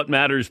on to what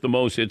matters the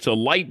most. It's a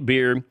light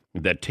beer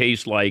that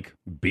tastes like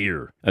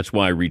beer. That's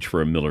why I reach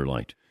for a Miller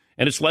Lite.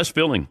 And it's less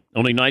filling,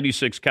 only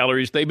 96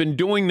 calories. They've been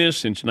doing this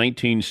since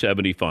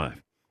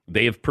 1975.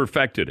 They have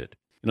perfected it.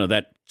 You know,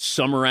 that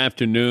summer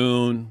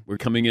afternoon, we're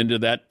coming into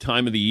that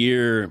time of the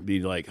year,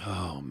 be like,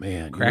 oh,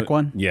 man. Crack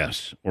one?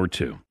 Yes, or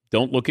two.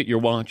 Don't look at your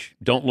watch.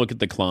 Don't look at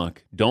the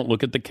clock. Don't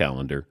look at the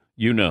calendar.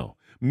 You know.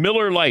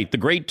 Miller Lite, the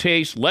great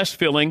taste, less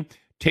filling,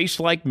 tastes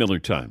like Miller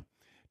time.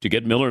 To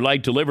get Miller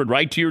Lite delivered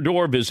right to your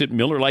door, visit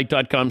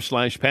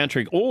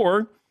MillerLite.com/Patrick,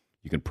 or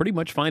you can pretty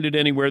much find it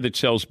anywhere that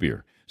sells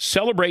beer.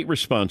 Celebrate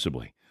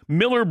responsibly.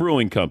 Miller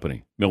Brewing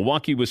Company,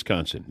 Milwaukee,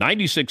 Wisconsin.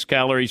 96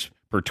 calories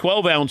per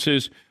 12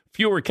 ounces.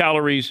 Fewer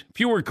calories,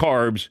 fewer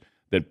carbs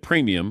than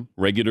premium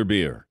regular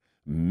beer.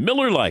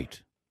 Miller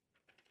Lite.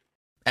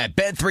 At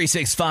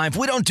Bet365,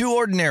 we don't do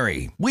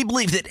ordinary. We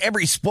believe that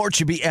every sport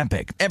should be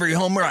epic. Every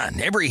home run,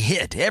 every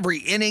hit, every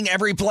inning,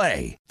 every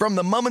play. From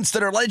the moments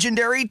that are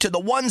legendary to the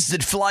ones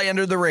that fly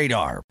under the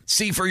radar.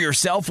 See for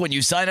yourself when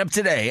you sign up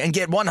today and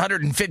get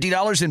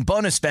 $150 in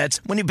bonus bets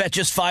when you bet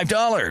just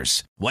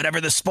 $5. Whatever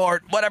the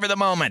sport, whatever the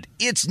moment,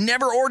 it's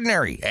never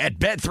ordinary at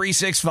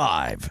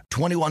Bet365.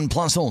 21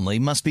 plus only.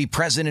 Must be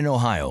present in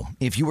Ohio.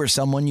 If you or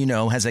someone you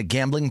know has a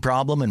gambling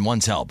problem and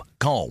wants help,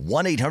 call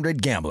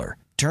 1-800-GAMBLER.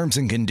 Terms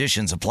and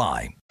conditions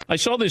apply. I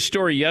saw this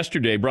story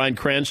yesterday. Bryan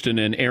Cranston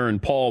and Aaron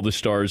Paul, the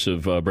stars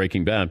of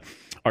Breaking Bad,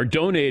 are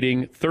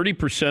donating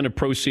 30% of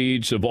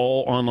proceeds of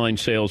all online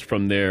sales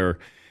from their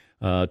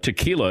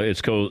tequila.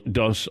 It's called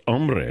Dos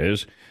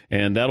Hombres,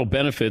 and that'll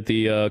benefit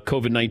the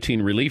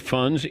COVID-19 relief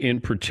funds, in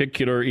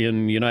particular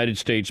in the United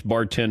States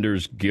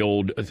Bartenders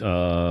Guild,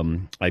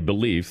 I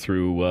believe,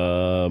 through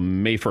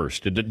May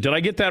 1st. Did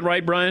I get that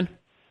right, Bryan?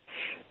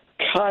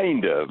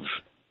 Kind of.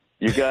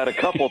 You got a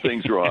couple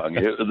things wrong.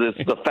 This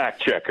is the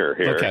fact checker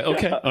here.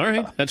 Okay. All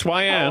right. That's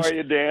why I asked. How are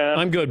you, Dan?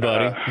 I'm good,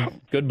 buddy.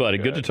 Good, buddy.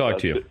 Good to talk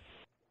to you.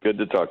 Good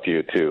to talk to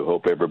you, too.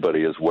 Hope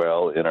everybody is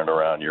well in and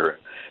around your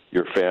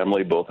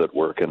family, both at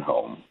work and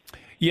home.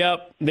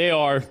 Yep, they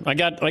are. I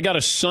got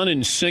a son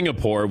in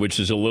Singapore, which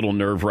is a little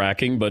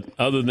nerve-wracking, but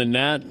other than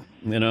that,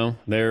 you know,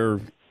 they're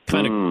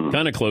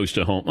kind of close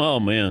to home. Oh,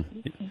 man.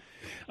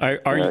 I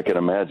can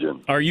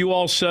imagine. Are you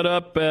all set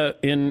up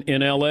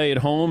in L.A. at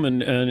home,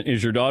 and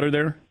is your daughter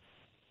there?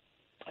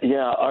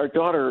 Yeah, our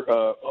daughter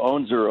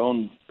owns her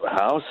own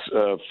house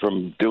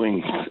from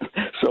doing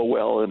so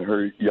well in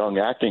her young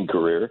acting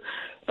career.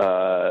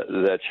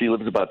 that she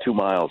lives about 2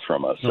 miles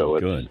from us. So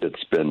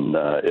it's been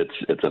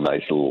it's a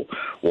nice little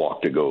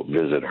walk to go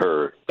visit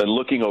her. And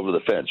looking over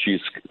the fence,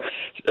 she's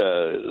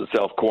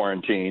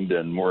self-quarantined,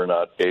 and we're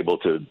not able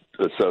to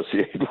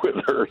associate with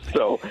her,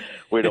 so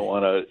we don't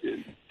want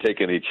to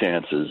take any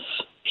chances.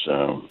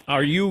 So,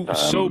 are you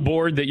so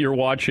bored that you're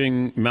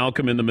watching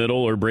Malcolm in the Middle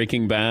or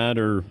Breaking Bad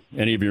or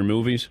any of your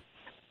movies?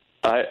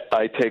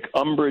 I take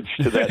umbrage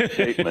to that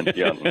statement,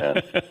 young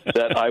man,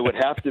 that I would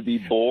have to be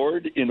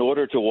bored in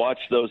order to watch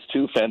those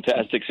two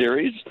fantastic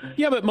series.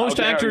 Yeah, but most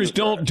actors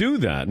don't do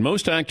that.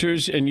 Most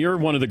actors, and you're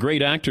one of the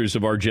great actors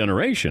of our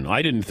generation.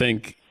 I didn't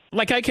think,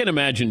 like, I can't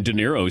imagine De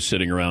Niro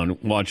sitting around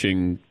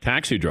watching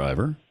Taxi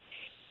Driver.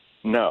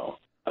 No.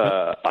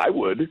 I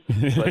would,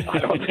 but I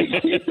don't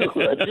think you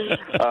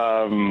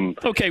would.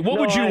 Okay, what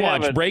would you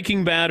watch,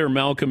 Breaking Bad or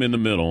Malcolm in the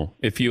Middle,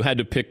 if you had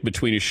to pick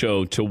between a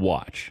show to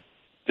watch?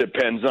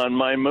 Depends on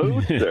my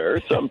mood, sir.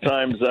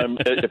 Sometimes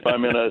if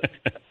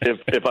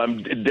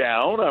I'm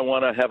down, I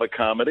want to have a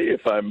comedy.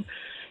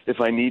 If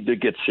I need to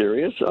get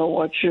serious, I'll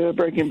watch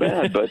Breaking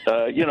Bad. But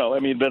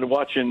been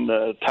watching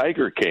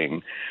Tiger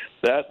King.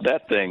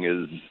 That thing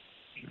is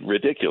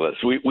ridiculous.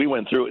 We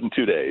went through it in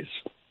 2 days.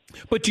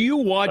 But do you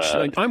watch?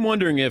 I'm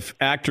wondering if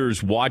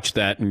actors watch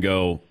that and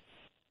go,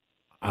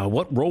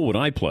 "What role would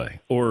I play?"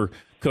 Or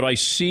could I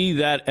see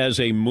that as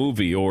a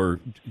movie?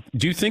 Or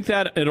do you think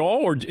that at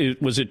all, or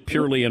was it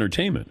purely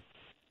entertainment?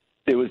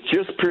 It was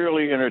just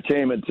purely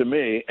entertainment to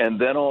me,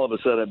 and then all of a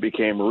sudden it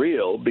became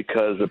real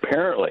because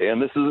apparently, and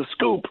this is a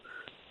scoop,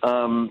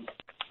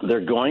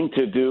 they're going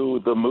to do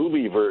the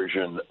movie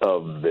version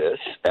of this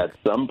at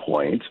some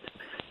point,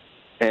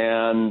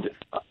 and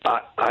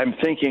I'm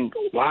thinking,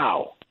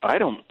 wow, I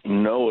don't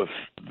know if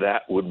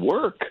that would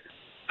work.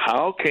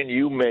 How can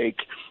you make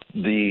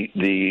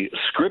the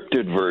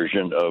scripted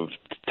version of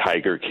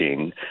Tiger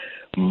King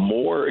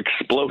more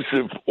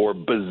explosive or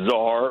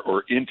bizarre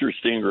or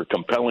interesting or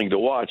compelling to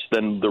watch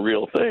than the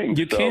real thing?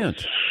 You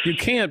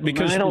can't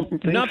because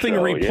nothing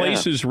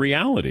replaces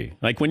reality.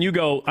 Like when you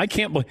go, I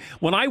can't believe,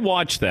 when I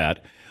watched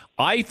that,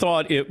 I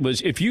thought it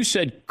was, if you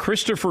said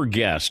Christopher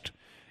Guest,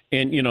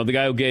 and, the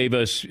guy who gave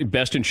us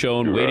Best in Show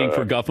and Waiting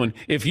for Guffman,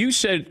 if you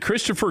said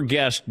Christopher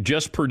Guest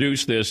just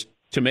produced this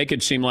to make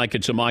it seem like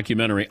it's a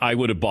mockumentary, I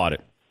would have bought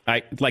it.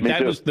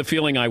 That was the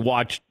feeling I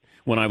watched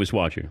when I was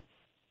watching.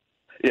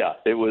 Yeah,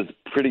 it was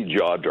pretty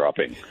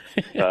jaw-dropping.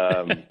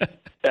 And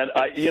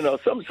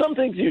some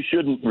things you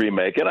shouldn't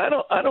remake, and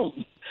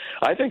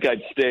I think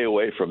I'd stay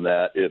away from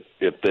that if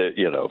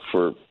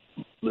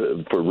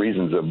for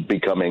reasons of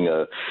becoming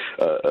a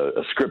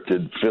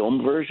scripted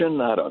film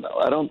version. I don't know.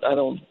 I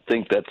don't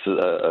think that's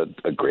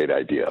a great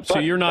idea. So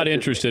you're not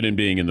interested in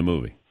being in the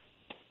movie?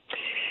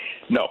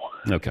 No.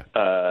 Okay.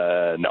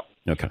 No.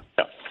 Okay.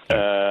 No.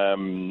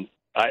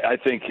 I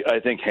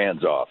think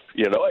hands off.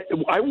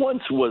 I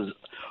once was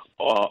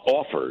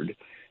offered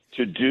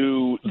to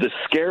do the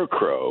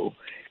Scarecrow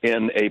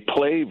in a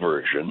play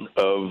version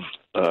of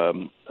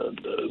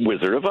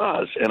Wizard of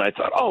Oz. And I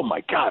thought, oh,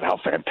 my God, how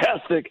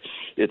fantastic.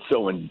 It's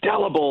so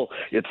indelible.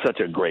 It's such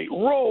a great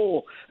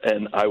role.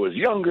 And I was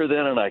younger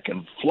then, and I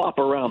can flop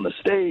around the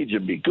stage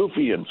and be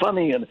goofy and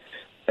funny. And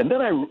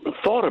then I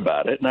thought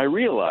about it, and I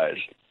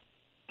realized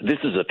this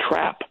is a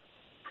trap,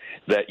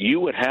 that you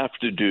would have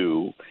to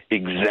do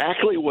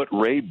exactly what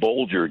Ray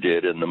Bolger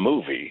did in the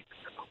movie,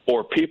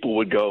 or people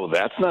would go,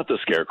 that's not the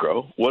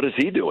Scarecrow. What is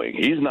he doing?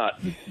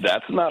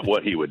 That's not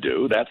what he would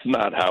do. That's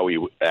not how he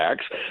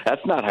acts.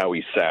 That's not how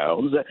he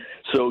sounds.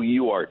 So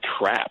you are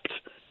trapped.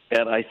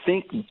 And I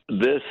think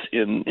this,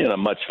 in a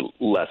much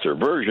lesser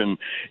version,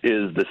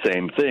 is the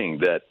same thing,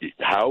 that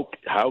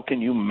how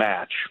can you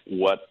match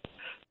what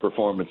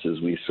performances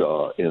we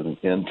saw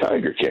in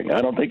Tiger King?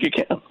 I don't think you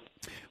can.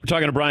 We're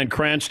talking to Bryan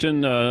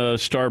Cranston,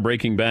 star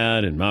Breaking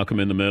Bad and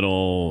Malcolm in the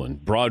Middle and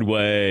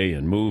Broadway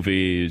and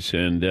movies.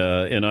 And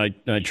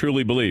I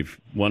truly believe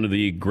one of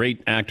the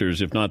great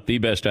actors, if not the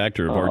best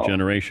actor of our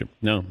generation.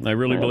 No, I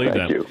really believe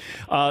that. You.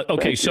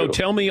 Okay, so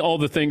tell me all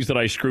the things that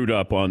I screwed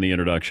up on the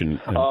introduction.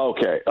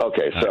 Okay.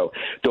 So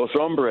Dos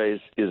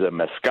Hombres is a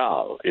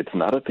mezcal. It's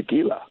not a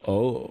tequila.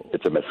 Oh.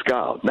 It's a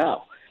mezcal.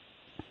 Now,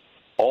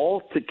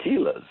 all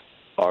tequilas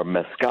are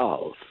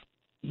mezcals,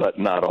 but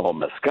not all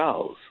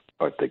mezcals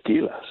are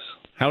tequilas.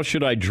 How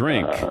should I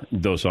drink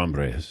Dos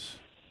Hombres?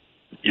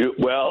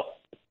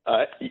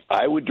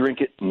 I would drink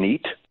it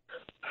neat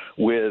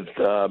with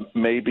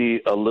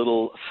maybe a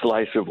little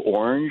slice of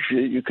orange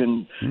you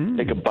can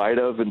take a bite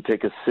of and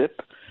take a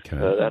sip.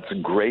 Okay. That's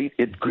great.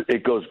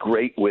 It goes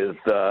great with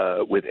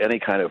any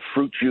kind of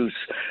fruit juice,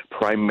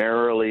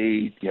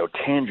 primarily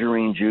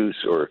tangerine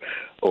juice or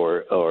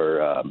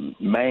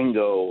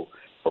mango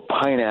or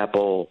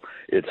pineapple.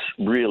 It's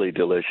really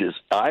delicious.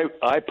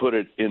 I put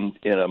it in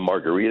a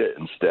margarita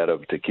instead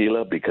of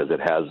tequila because it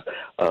has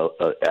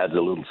adds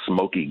a little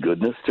smoky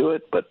goodness to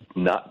it, but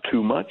not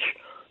too much.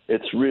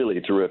 It's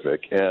really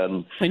terrific.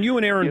 And you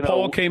and Aaron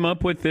Paul came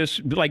up with this.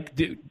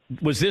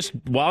 Was this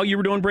while you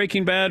were doing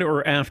Breaking Bad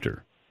or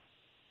after?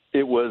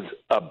 It was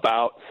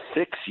about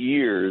 6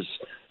 years,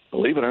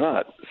 believe it or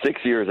not, 6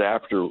 years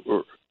after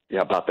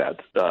Yeah, about that.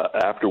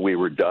 After we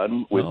were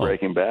done with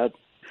Breaking Bad,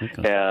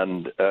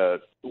 and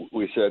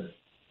we said,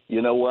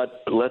 you know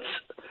what? Let's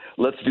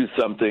do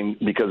something,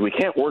 because we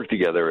can't work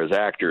together as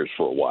actors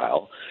for a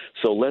while.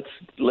 So let's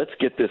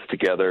get this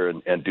together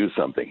and do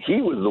something.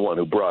 He was the one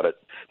who brought it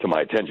to my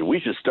attention. We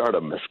should start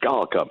a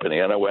mezcal company.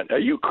 And I went, are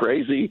you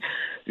crazy?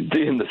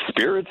 In the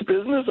spirits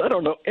business? I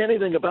don't know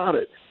anything about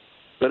it.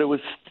 But it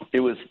was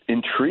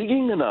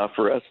intriguing enough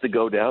for us to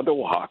go down to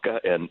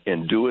Oaxaca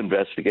and do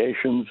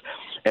investigations,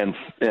 and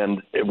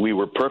we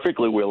were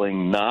perfectly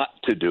willing not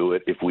to do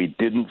it if we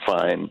didn't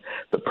find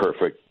the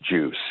perfect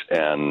juice,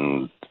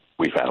 and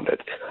we found it.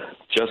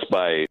 Just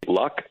by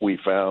luck, we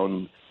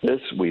found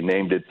this. We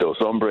named it Dos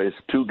Hombres,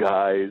 two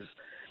guys,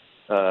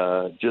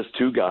 just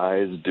two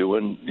guys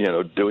doing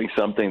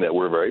something that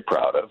we're very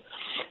proud of.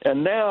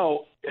 And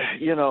now,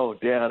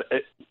 Dan,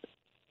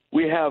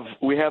 we have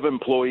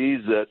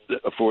employees that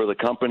for the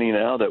company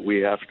now that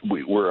we're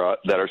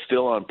that are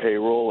still on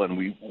payroll, and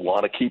we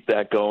want to keep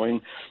that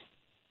going.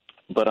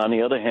 But on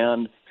the other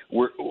hand,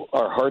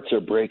 our hearts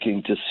are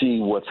breaking to see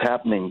what's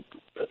happening,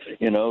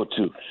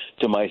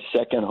 to my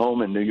second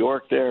home in New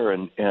York there,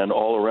 and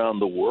all around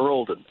the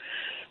world,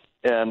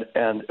 and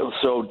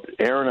so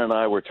Aaron and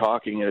I were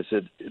talking, and I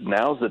said,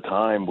 now's the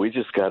time. We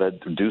just got to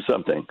do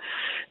something,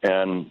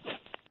 and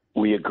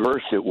we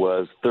first it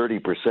was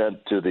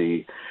 30% to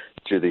the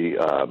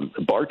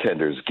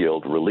Bartenders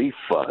Guild Relief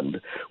Fund,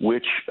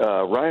 which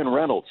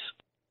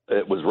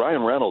it was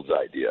Ryan Reynolds'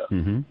 idea.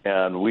 Mm-hmm.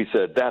 And we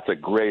said, that's a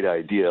great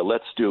idea.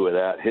 Let's do it.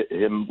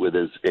 Him with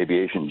his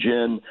aviation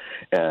gin,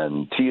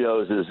 and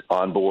Tito's is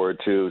on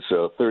board too.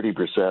 So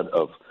 30%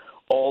 of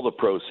all the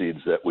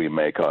proceeds that we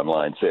make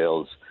online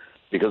sales,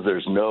 because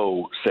there's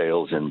no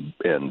sales in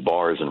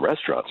bars and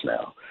restaurants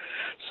now.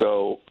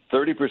 So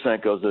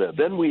 30% goes to that.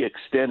 Then we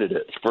extended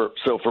it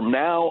from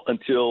now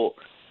until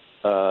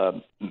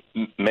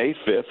May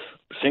 5th,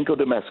 Cinco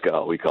de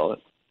Mezcal, we call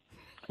it.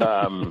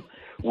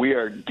 We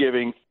are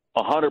giving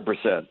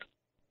 100%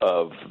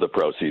 of the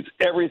proceeds.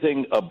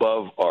 Everything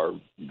above our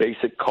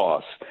basic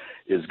costs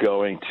is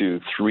going to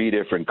three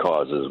different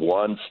causes.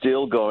 One,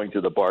 still going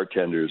to the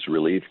Bartenders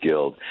Relief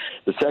Guild.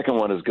 The second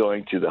one is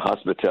going to the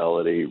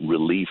Hospitality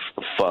Relief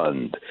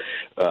Fund,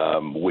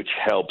 which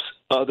helps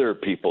other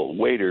people,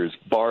 waiters,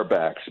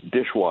 barbacks,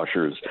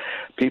 dishwashers,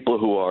 people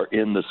who are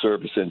in the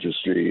service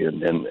industry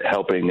and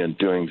helping and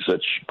doing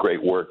such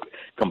great work,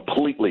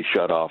 completely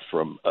shut off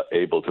from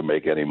able to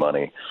make any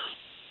money.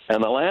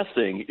 And the last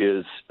thing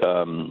is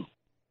the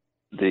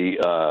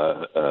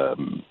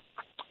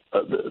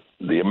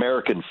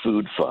American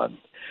Food Fund,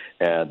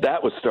 and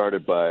that was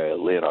started by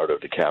Leonardo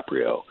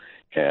DiCaprio,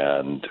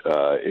 and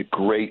a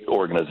great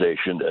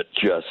organization that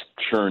just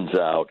churns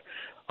out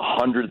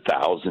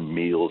 100,000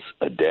 meals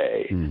a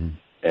day,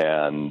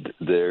 and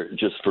they're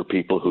just for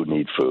people who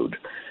need food.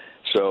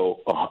 So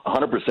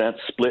 100%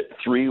 split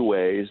three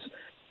ways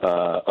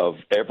of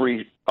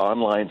every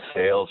online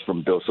sales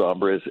from Dos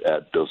Hombres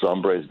at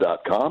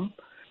doshombres.com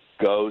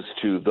goes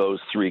to those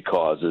three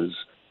causes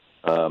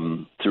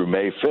through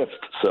May 5th.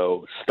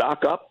 So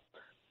stock up,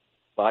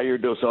 buy your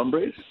Dos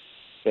Hombres,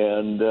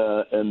 and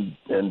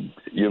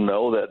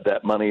that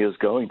money is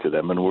going to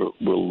them, and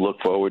we'll look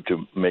forward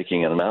to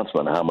making an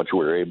announcement on how much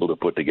we're able to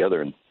put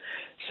together and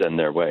send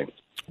their way.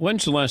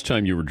 When's the last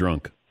time you were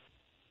drunk?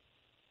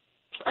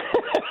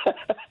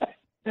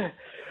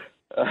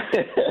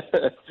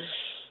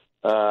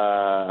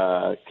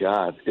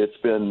 God, it's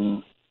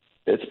been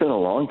a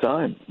long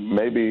time,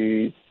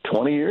 maybe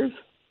 20 years.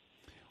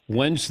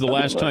 When's the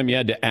last time you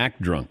had to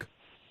act drunk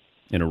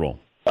in a role?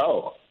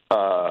 Oh,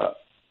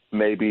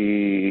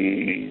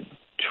 maybe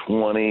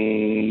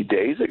 20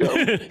 days ago.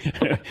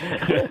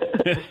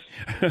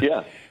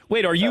 Yeah.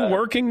 Wait, are you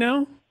working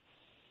now?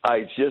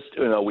 I just,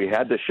 we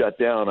had to shut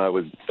down.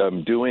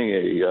 I'm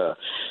doing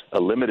a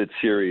limited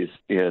series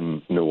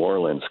in New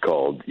Orleans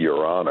called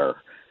Your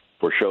Honor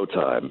for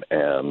Showtime,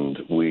 and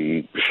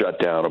we shut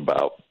down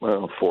about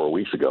 4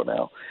 weeks ago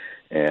now,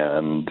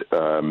 and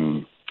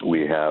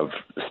we have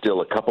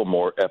still a couple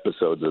more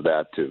episodes of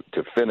that to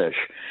finish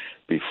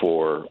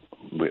before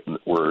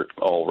we're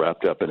all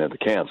wrapped up and in the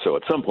can. So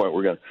at some point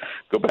we're going to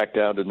go back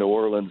down to New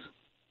Orleans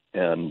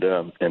and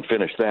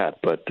finish that.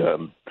 But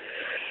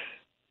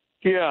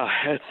yeah,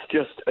 it's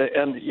just,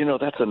 and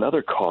that's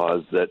another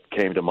cause that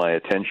came to my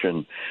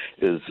attention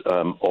is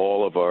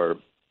all of our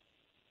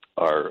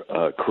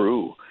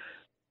crew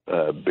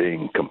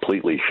being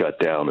completely shut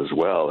down as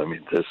well. I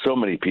mean, there's so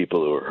many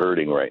people who are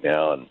hurting right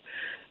now, and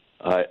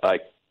I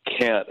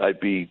can't.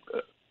 I'd be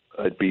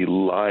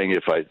lying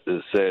if I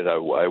said I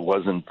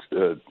wasn't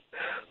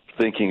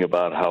thinking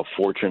about how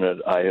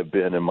fortunate I have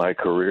been in my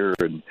career,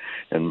 and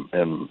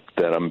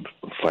that I'm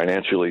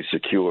financially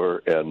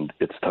secure, and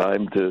it's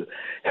time to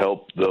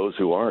help those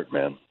who aren't,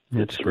 man.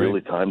 That's it's great.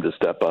 Really time to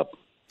step up.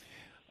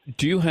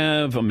 Do you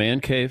have a man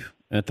cave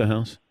at the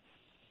house?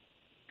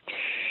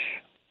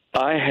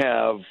 I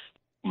have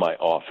my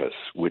office,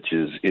 which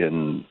is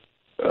in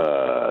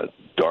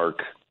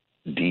dark,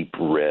 deep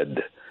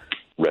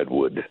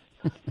redwood.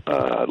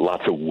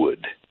 Lots of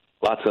wood,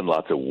 lots and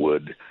lots of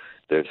wood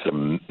There's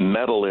some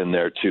metal in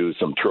there too,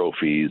 some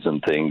trophies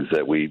and things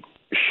that we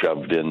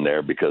shoved in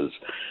there because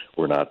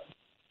we're not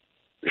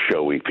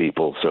showy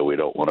people, so we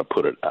don't want to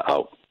put it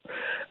out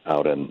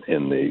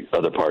in the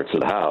other parts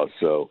of the house.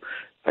 So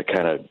I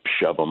kind of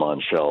shove them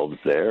on shelves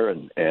there,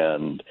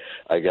 and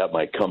I got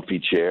my comfy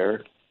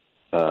chair,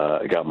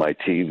 I got my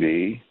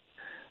TV,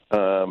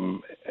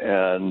 I'm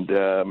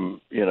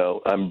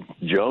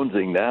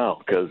jonesing now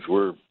because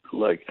we're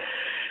like,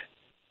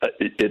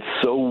 it's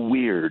so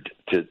weird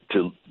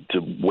to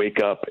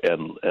wake up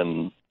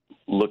and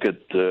look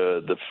at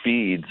the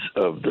feeds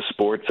of the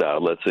sports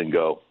outlets and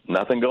go,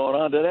 nothing going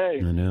on today.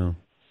 I know.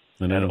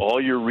 And all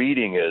you're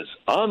reading is,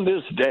 on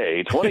this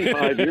day,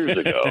 25 years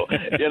ago.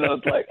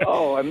 It's like,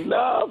 oh,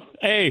 enough.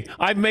 Hey,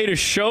 I've made a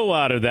show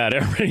out of that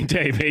every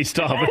day based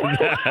off of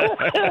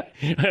that.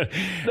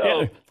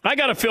 So, I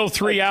got to fill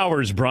 3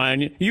 hours,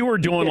 Brian. You were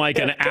doing like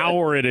an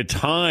hour at a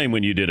time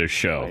when you did a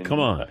show. Come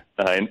on.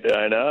 I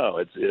know.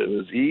 It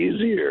was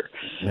easier.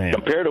 Man.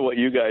 Compared to what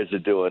you guys are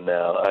doing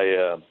now.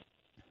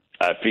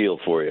 I feel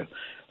for you.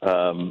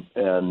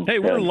 Hey,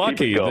 we're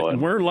lucky.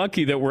 We're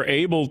lucky that we're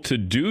able to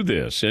do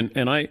this.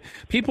 And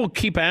people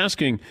keep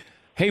asking,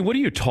 hey, what are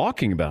you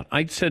talking about?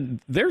 I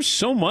said, there's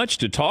so much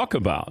to talk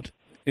about.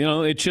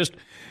 It's just,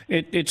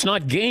 it's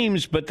not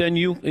games, but then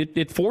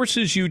it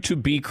forces you to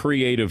be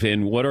creative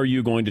in what are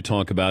you going to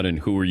talk about and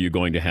who are you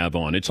going to have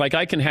on. It's like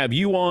I can have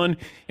you on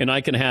and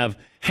I can have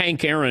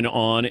Hank Aaron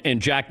on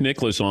and Jack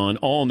Nicklaus on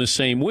all in the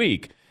same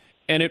week.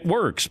 And it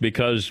works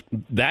because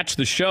that's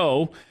the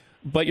show.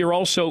 But you're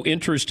also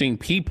interesting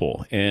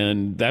people,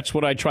 and that's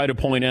what I try to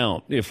point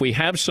out. If we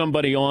have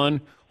somebody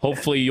on,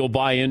 hopefully you'll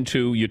buy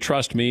into, you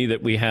trust me,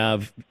 that we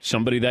have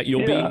somebody that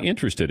you'll be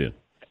interested in.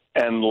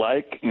 And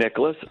like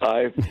Nicholas,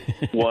 I've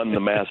won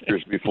the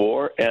Masters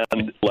before,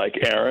 and like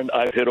Aaron,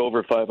 I've hit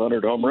over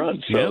 500 home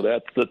runs. So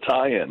that's the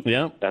tie-in.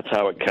 Yeah. That's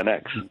how it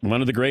connects. One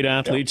of the great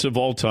athletes of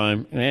all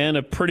time, and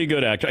a pretty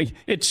good actor.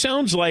 It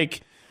sounds like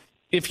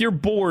if you're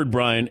bored,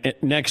 Brian,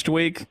 next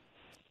week,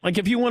 like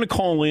if you want to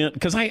call in,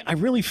 because I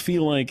really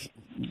feel like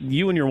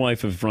you and your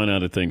wife have run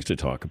out of things to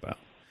talk about.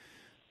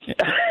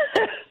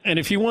 And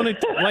if you want to,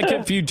 like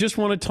if you just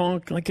want to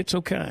talk, like it's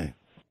okay.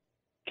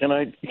 Can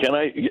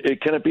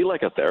it be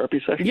like a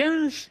therapy session?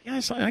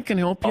 Yes, I can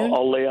help you.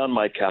 I'll lay on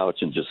my couch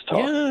and just talk.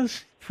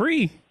 Yes,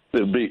 free.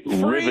 It'll be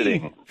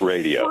riveting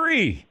radio.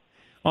 Free.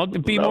 I'll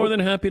be more than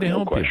happy to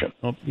help you.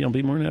 I'll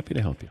be more than happy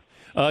to help you.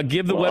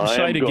 Give the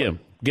website again.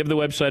 Give the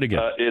website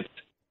again.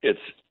 It's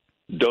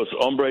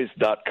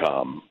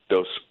doshombres.com.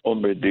 Dos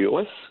hombres,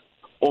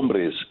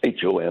 hombres,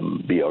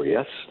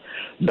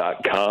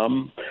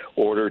 HOMBRES.com.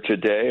 Order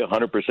today.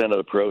 100% of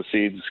the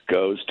proceeds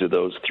goes to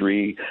those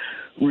 3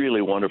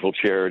 really wonderful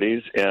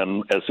charities.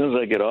 And as soon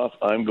as I get off,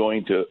 I'm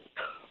going to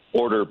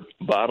order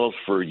bottles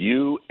for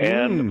you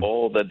and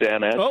all the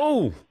Danettes.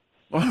 Oh,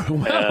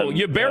 wow.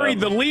 You buried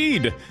the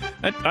lead.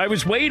 I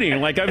was waiting.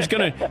 Like I was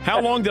going to,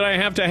 how long did I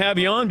have to have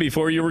you on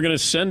before you were going to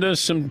send us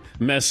some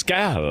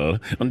mezcal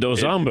on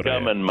Dos Hombres? It's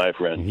coming, my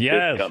friend.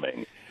 Yes.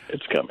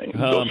 It's coming.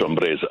 Dos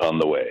Hombres on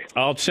the way.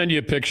 I'll send you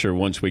a picture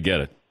once we get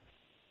it.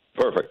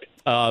 Perfect.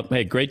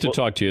 Hey, great to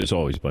talk to you as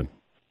always, bud.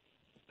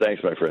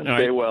 Thanks, my friend.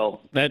 Stay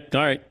well. All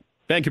right.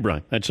 Thank you,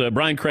 Brian. That's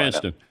Bryan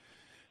Cranston.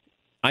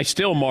 I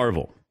still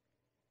marvel.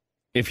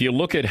 If you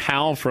look at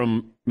Hal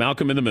from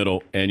Malcolm in the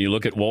Middle and you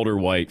look at Walter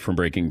White from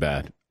Breaking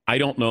Bad, I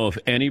don't know if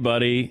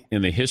anybody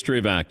in the history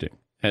of acting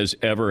has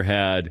ever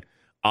had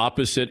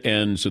opposite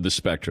ends of the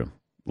spectrum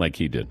like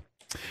he did.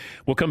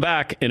 We'll come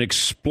back, an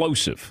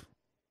explosive.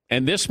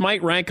 And this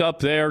might rank up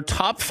there,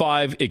 top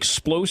 5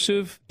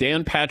 explosive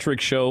Dan Patrick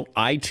Show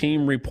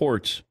I-Team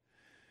reports.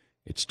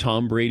 It's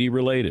Tom Brady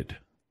related.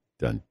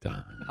 Dun,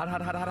 dun.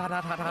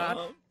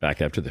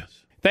 Back after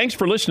this. Thanks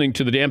for listening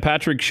to the Dan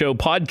Patrick Show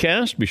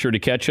podcast. Be sure to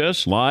catch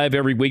us live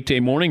every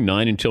weekday morning,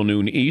 9 until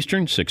noon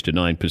Eastern, 6 to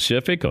 9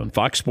 Pacific on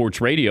Fox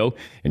Sports Radio.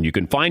 And you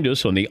can find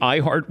us on the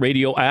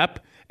iHeartRadio app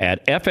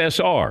at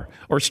FSR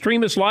or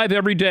stream us live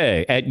every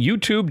day at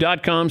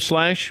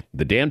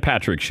youtube.com/The Dan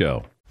Patrick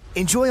Show.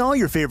 Enjoy all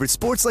your favorite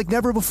sports like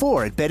never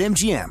before at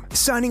BetMGM.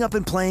 Signing up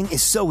and playing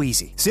is so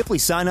easy. Simply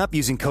sign up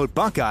using code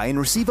Buckeye and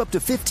receive up to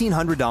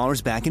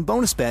 $1,500 back in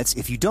bonus bets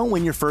if you don't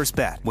win your first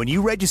bet. When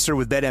you register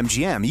with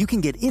BetMGM, you can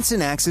get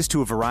instant access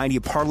to a variety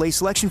of parlay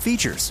selection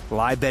features,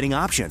 live betting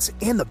options,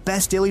 and the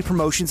best daily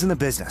promotions in the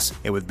business.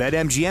 And with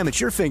BetMGM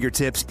at your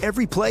fingertips,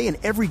 every play and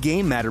every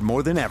game matter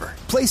more than ever.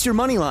 Place your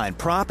moneyline,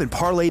 prop, and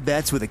parlay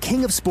bets with the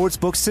king of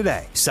sportsbooks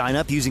today. Sign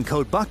up using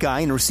code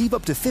Buckeye and receive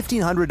up to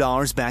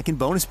 $1,500 back in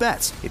bonus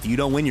bets if you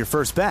don't win your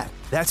first bet.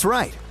 That's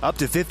right, up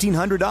to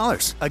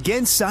 $1,500.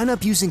 Again, sign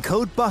up using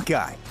code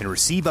Buckeye and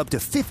receive up to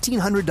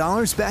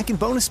 $1,500 back in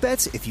bonus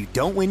bets if you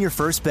don't win your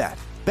first bet.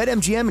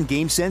 BetMGM and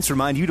GameSense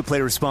remind you to play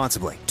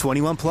responsibly.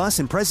 21 plus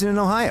and present in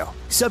Ohio.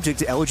 Subject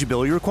to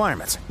eligibility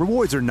requirements.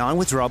 Rewards are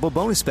non-withdrawable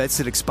bonus bets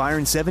that expire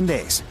in 7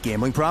 days.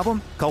 Gambling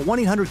problem? Call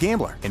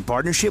 1-800-GAMBLER in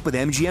partnership with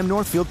MGM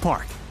Northfield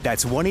Park.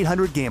 That's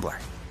 1-800-GAMBLER.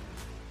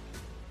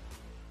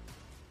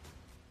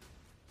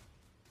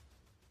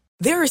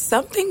 There are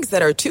some things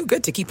that are too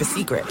good to keep a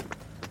secret.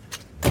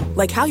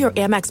 Like how your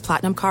Amex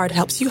Platinum card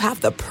helps you have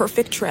the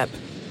perfect trip.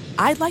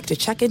 I'd like to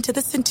check into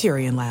the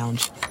Centurion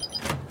Lounge.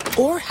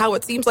 Or how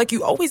it seems like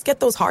you always get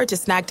those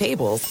hard-to-snag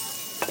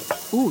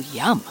tables. Ooh,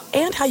 yum.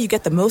 And how you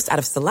get the most out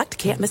of select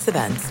can't-miss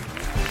events.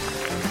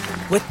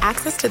 With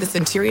access to the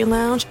Centurion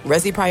Lounge,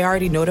 Resi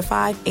Priority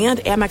Notified, and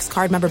Amex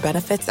card member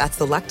benefits at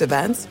select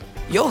events,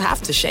 you'll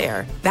have to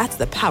share. That's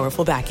the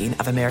powerful backing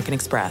of American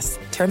Express.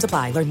 Terms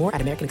apply. Learn more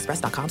at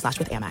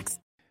americanexpress.com/withAmex.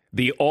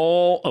 The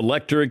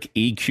all-electric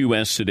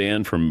EQS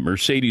sedan from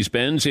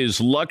Mercedes-Benz is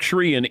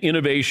luxury and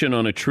innovation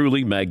on a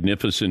truly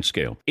magnificent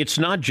scale. It's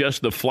not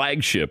just the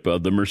flagship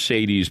of the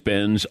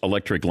Mercedes-Benz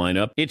electric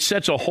lineup. It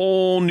sets a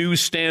whole new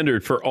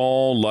standard for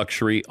all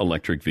luxury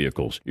electric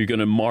vehicles. You're going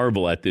to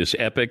marvel at this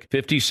epic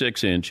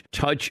 56-inch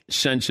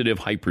touch-sensitive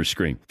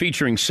hyperscreen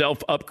featuring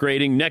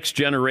self-upgrading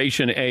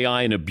next-generation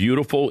AI and a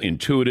beautiful,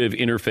 intuitive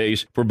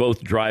interface for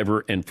both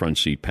driver and front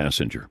seat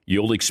passenger.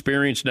 You'll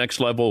experience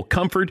next-level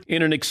comfort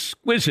in an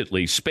exquisite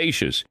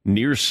spacious,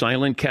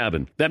 near-silent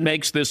cabin that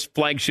makes this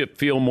flagship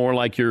feel more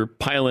like you're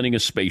piloting a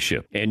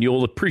spaceship. And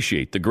you'll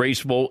appreciate the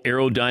graceful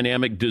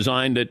aerodynamic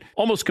design that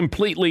almost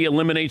completely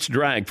eliminates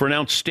drag for an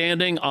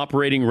outstanding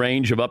operating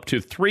range of up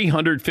to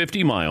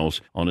 350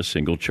 miles on a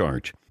single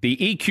charge. The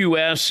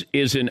EQS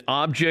is an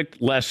object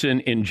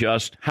lesson in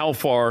just how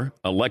far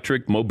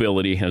electric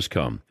mobility has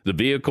come. The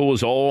vehicle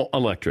is all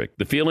electric.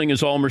 The feeling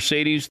is all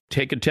Mercedes.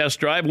 Take a test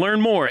drive.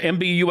 Learn more.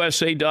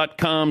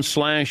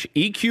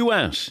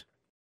 MBUSA.com/EQS.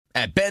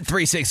 At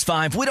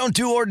Bet365, we don't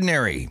do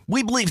ordinary.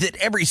 We believe that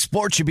every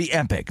sport should be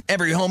epic.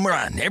 Every home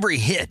run, every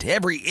hit,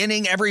 every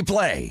inning, every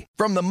play.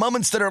 From the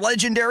moments that are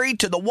legendary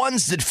to the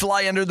ones that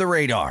fly under the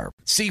radar.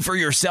 See for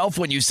yourself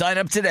when you sign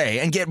up today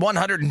and get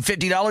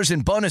 $150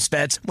 in bonus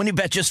bets when you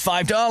bet just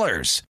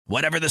 $5.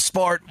 Whatever the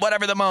sport,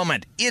 whatever the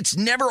moment, it's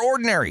never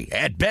ordinary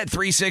at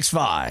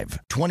Bet365.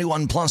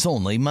 21 plus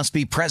only. Must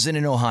be present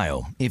in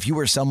Ohio. If you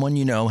or someone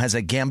you know has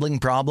a gambling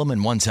problem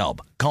and wants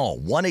help, call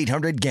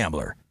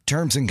 1-800-GAMBLER.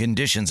 Terms and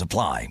conditions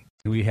apply.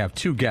 We have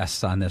two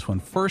guests on this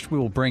one. First, we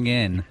will bring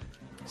in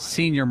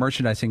senior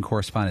merchandising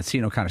correspondent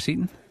Seton O'Connor.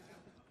 Seton?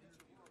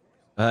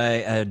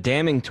 A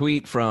damning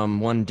tweet from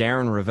one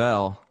Darren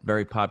Ravel,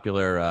 very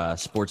popular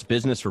sports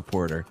business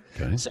reporter,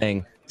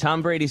 saying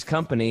Tom Brady's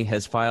company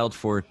has filed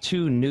for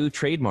 2 new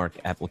trademark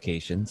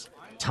applications,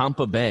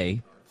 Tampa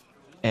Bay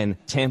and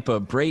Tampa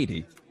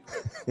Brady.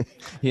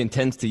 He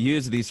intends to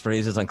use these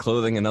phrases on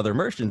clothing and other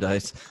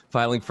merchandise.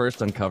 Filing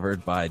first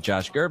uncovered by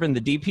Josh Gerben. The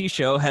DP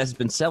show has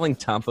been selling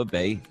Tampa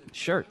Bay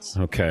shirts.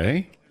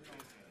 Okay.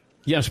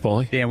 Yes,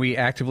 Paulie. Dan, we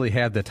actively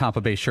have the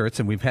Tampa Bay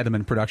shirts, and we've had them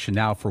in production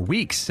now for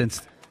weeks.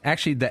 Since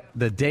actually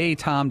the day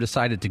Tom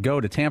decided to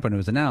go to Tampa and it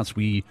was announced,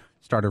 we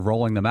started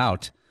rolling them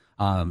out.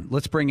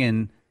 Let's bring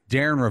in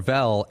Darren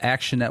Ravel,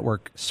 Action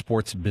Network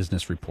sports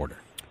business reporter.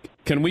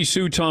 Can we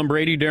sue Tom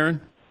Brady,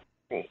 Darren?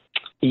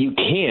 You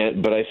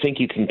can't, but I think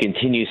you can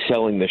continue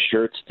selling the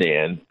shirts,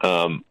 Dan.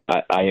 I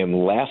am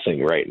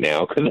laughing right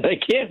now because I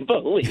can't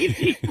believe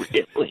he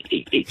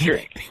really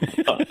drinks.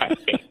 Come on.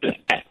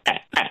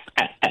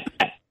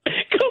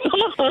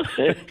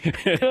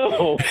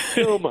 Oh,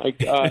 my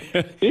God.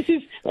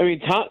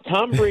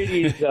 Tom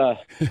Brady's,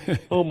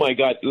 oh, my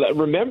God.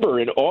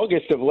 Remember, in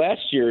August of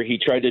last year, he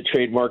tried to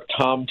trademark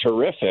Tom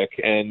Terrific,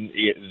 and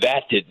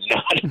that did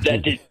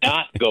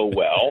not go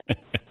well.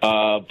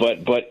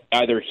 But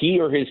either he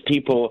or his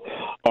people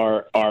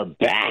are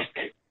back.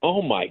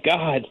 Oh, my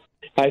God.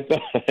 I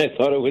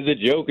thought it was a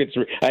joke.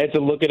 I had to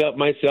look it up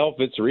myself.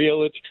 It's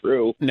real. It's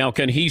true. Now,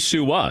 can he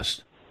sue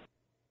us?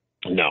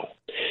 No.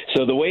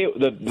 So the way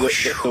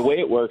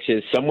it works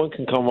is someone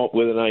can come up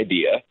with an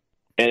idea,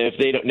 and if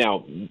they don't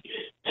now,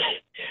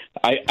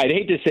 I'd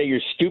hate to say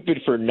you're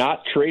stupid for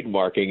not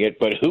trademarking it,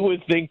 but who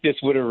would think this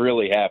would have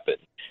really happened?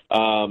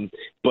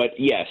 But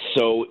yes,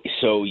 so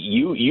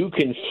you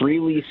can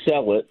freely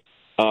sell it.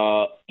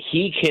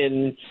 He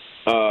can,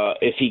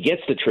 if he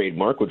gets the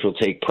trademark, which will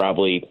take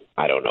probably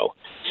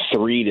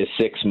 3 to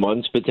 6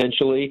 months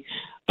potentially.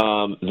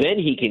 Then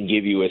he can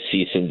give you a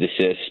cease and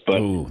desist.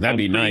 But that'd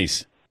be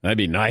nice. That'd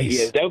be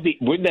nice. Yeah,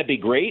 wouldn't that be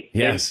great?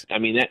 Yes.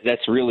 And,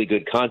 that's really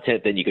good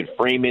content. Then you can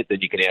frame it.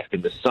 Then you can ask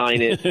him to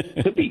sign it.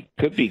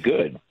 Could be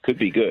good. Could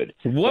be good.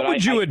 What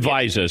would you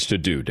advise us to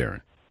do,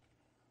 Darren?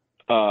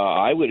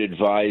 I would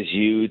advise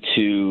you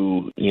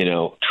to,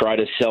 try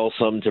to sell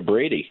some to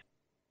Brady.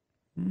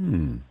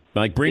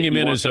 Like bring him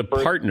in as a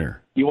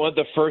partner. You want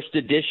the first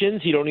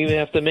editions? You don't even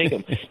have to make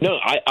them. No,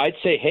 I'd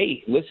say,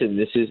 hey, listen,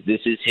 this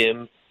is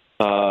him.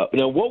 Now,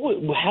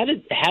 how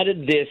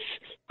did this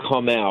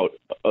come out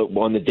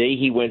on the day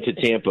he went to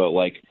Tampa?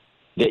 Like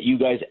that, you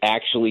guys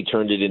actually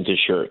turned it into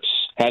shirts.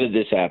 How did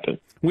this happen?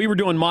 We were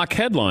doing mock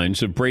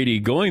headlines of Brady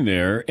going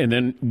there, and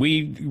then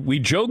we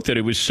joked that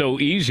it was so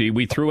easy.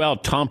 We threw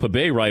out Tampa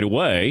Bay right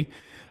away,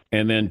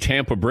 and then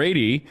Tampa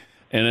Brady,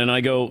 and then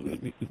I go,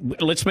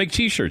 let's make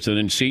T-shirts. And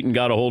then Seton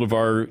got a hold of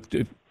our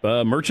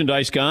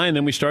merchandise guy, and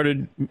then we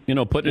started, putting it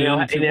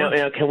into work.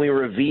 Now, can we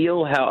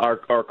reveal how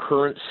our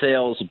current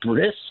sales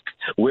brisk?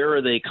 Where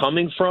are they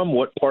coming from?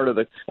 What part of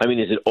is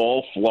it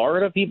all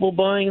Florida people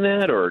buying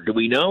that, or do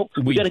we know?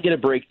 We got to get a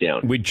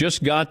breakdown. We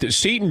just got this.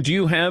 Seton, do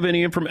you have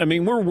any information? I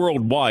mean, we're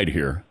worldwide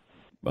here.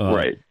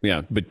 Right.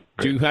 Yeah, but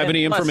do you have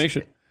any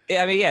information?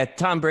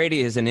 Tom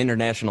Brady is an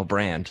international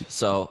brand.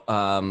 So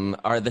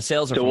the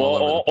sales are from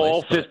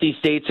all 50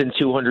 states and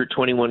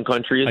 221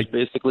 countries,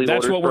 basically.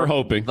 That's what we're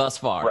hoping. Thus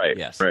far, right,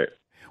 yes. Right.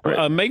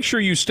 Make sure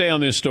you stay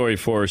on this story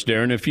for us,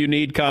 Darren. If you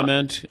need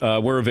comment,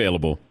 we're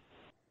available.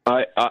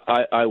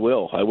 I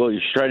will. You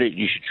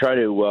should try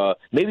to.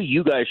 Maybe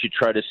you guys should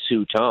try to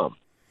sue Tom.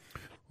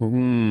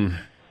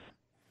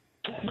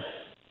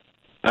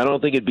 I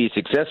don't think it'd be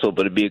successful,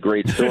 but it'd be a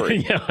great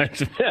story. Thank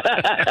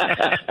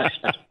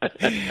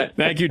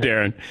you,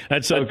 Darren.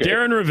 That's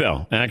Darren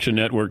Ravel, Action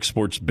Network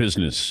Sports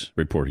Business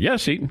Reporter.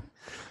 Yes, Eaton.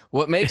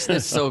 What makes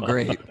this so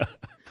great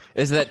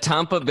is that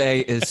Tampa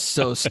Bay is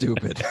so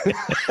stupid.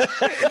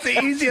 It's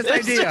the easiest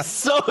idea. Just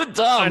so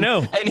dumb. I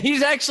know. And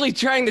he's actually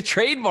trying to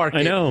trademark it.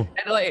 I know.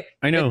 And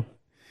I know.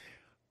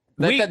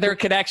 That there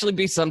could actually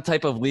be some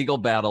type of legal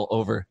battle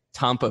over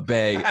Tampa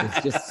Bay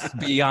is just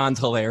beyond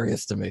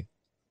hilarious to me.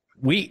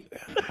 God,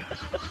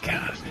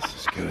 this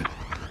is good.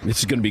 This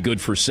is going to be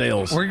good for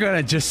sales. We're going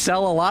to just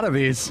sell a lot of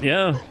these.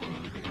 Yeah.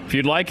 If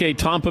you'd like a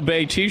Tampa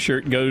Bay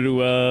t-shirt, go to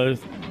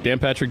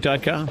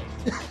danpatrick.com.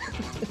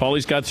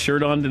 Paulie's got the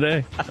shirt on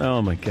today.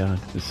 Oh, my God.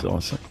 This is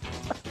awesome.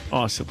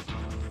 Awesome.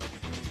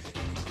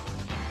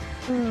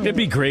 It'd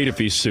be great if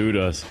he sued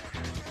us.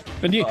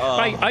 And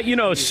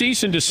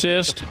cease and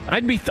desist,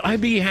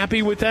 I'd be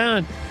happy with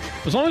that.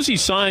 As long as he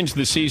signs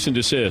the cease and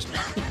desist.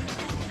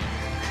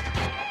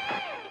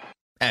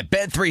 At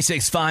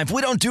Bet365,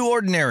 we don't do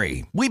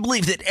ordinary. We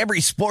believe that every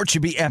sport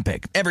should be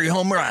epic. Every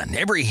home run,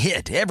 every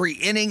hit, every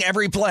inning,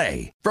 every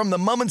play. From the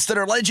moments that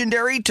are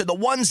legendary to the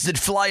ones that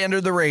fly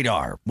under the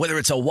radar. Whether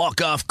it's a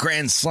walk-off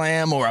grand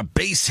slam or a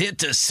base hit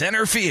to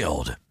center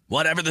field.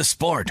 Whatever the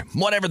sport,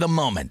 whatever the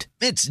moment.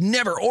 It's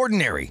never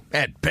ordinary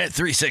at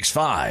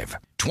Bet365.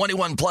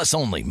 21 plus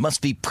only. Must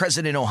be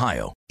present in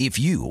Ohio. If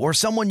you or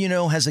someone you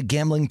know has a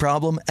gambling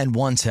problem and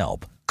wants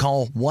help,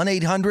 call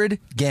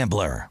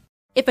 1-800-GAMBLER.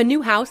 If a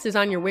new house is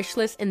on your wish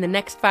list in the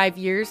next 5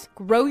 years,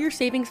 grow your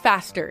savings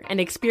faster and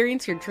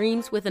experience your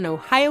dreams with an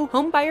Ohio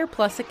Homebuyer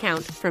Plus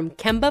account from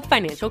Kemba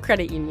Financial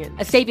Credit Union.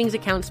 A savings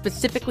account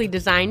specifically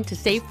designed to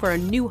save for a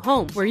new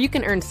home where you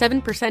can earn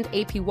 7%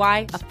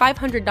 APY,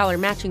 a $500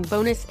 matching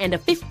bonus, and a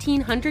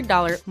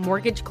 $1,500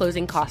 mortgage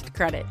closing cost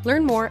credit.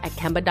 Learn more at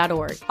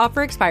Kemba.org.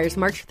 Offer expires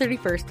March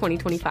 31st,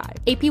 2025.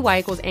 APY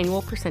equals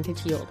annual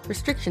percentage yield.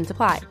 Restrictions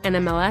apply.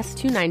 NMLS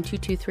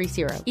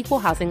 292230. Equal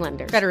housing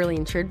lender. Federally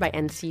insured by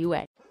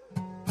NCUA.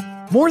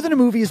 More Than a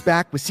Movie is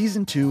back with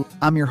Season 2.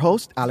 I'm your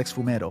host, Alex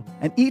Fumero,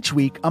 and each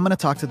week I'm going to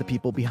talk to the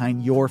people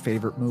behind your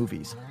favorite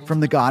movies. From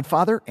The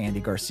Godfather,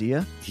 Andy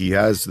Garcia. He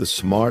has the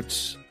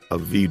smarts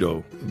of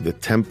Vito, the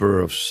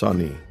temper of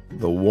Sonny,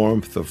 the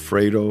warmth of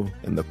Fredo,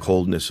 and the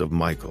coldness of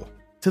Michael.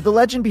 To the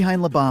legend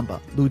behind La Bamba,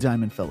 Lou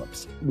Diamond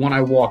Phillips. When I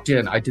walked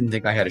in, I didn't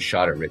think I had a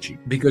shot at Richie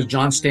because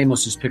John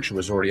Stamos' picture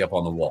was already up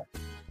on the wall.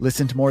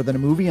 Listen to More Than a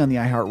Movie on the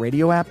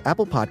iHeartRadio app,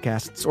 Apple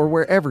Podcasts, or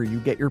wherever you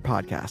get your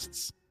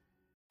podcasts.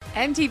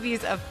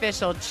 MTV's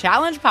official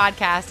Challenge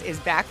podcast is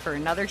back for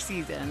another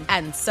season.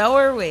 And so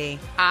are we.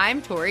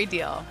 I'm Tori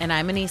Deal. And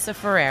I'm Anissa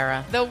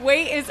Ferreira. The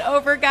wait is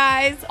over,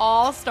 guys.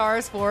 All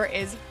Stars 4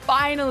 is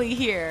finally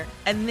here.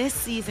 And this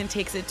season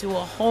takes it to a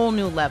whole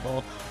new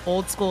level.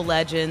 Old school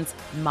legends,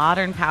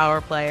 modern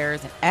power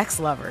players, and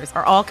ex-lovers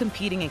are all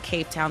competing in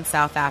Cape Town,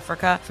 South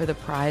Africa for the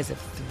prize of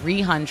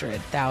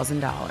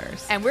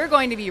 $300,000. And we're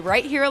going to be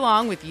right here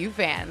along with you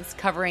fans,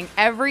 covering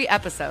every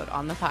episode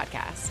on the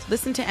podcast.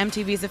 Listen to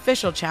MTV's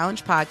official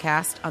Challenge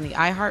podcast on the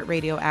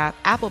iHeartRadio app,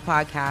 Apple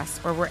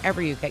Podcasts, or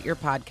wherever you get your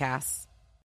podcasts.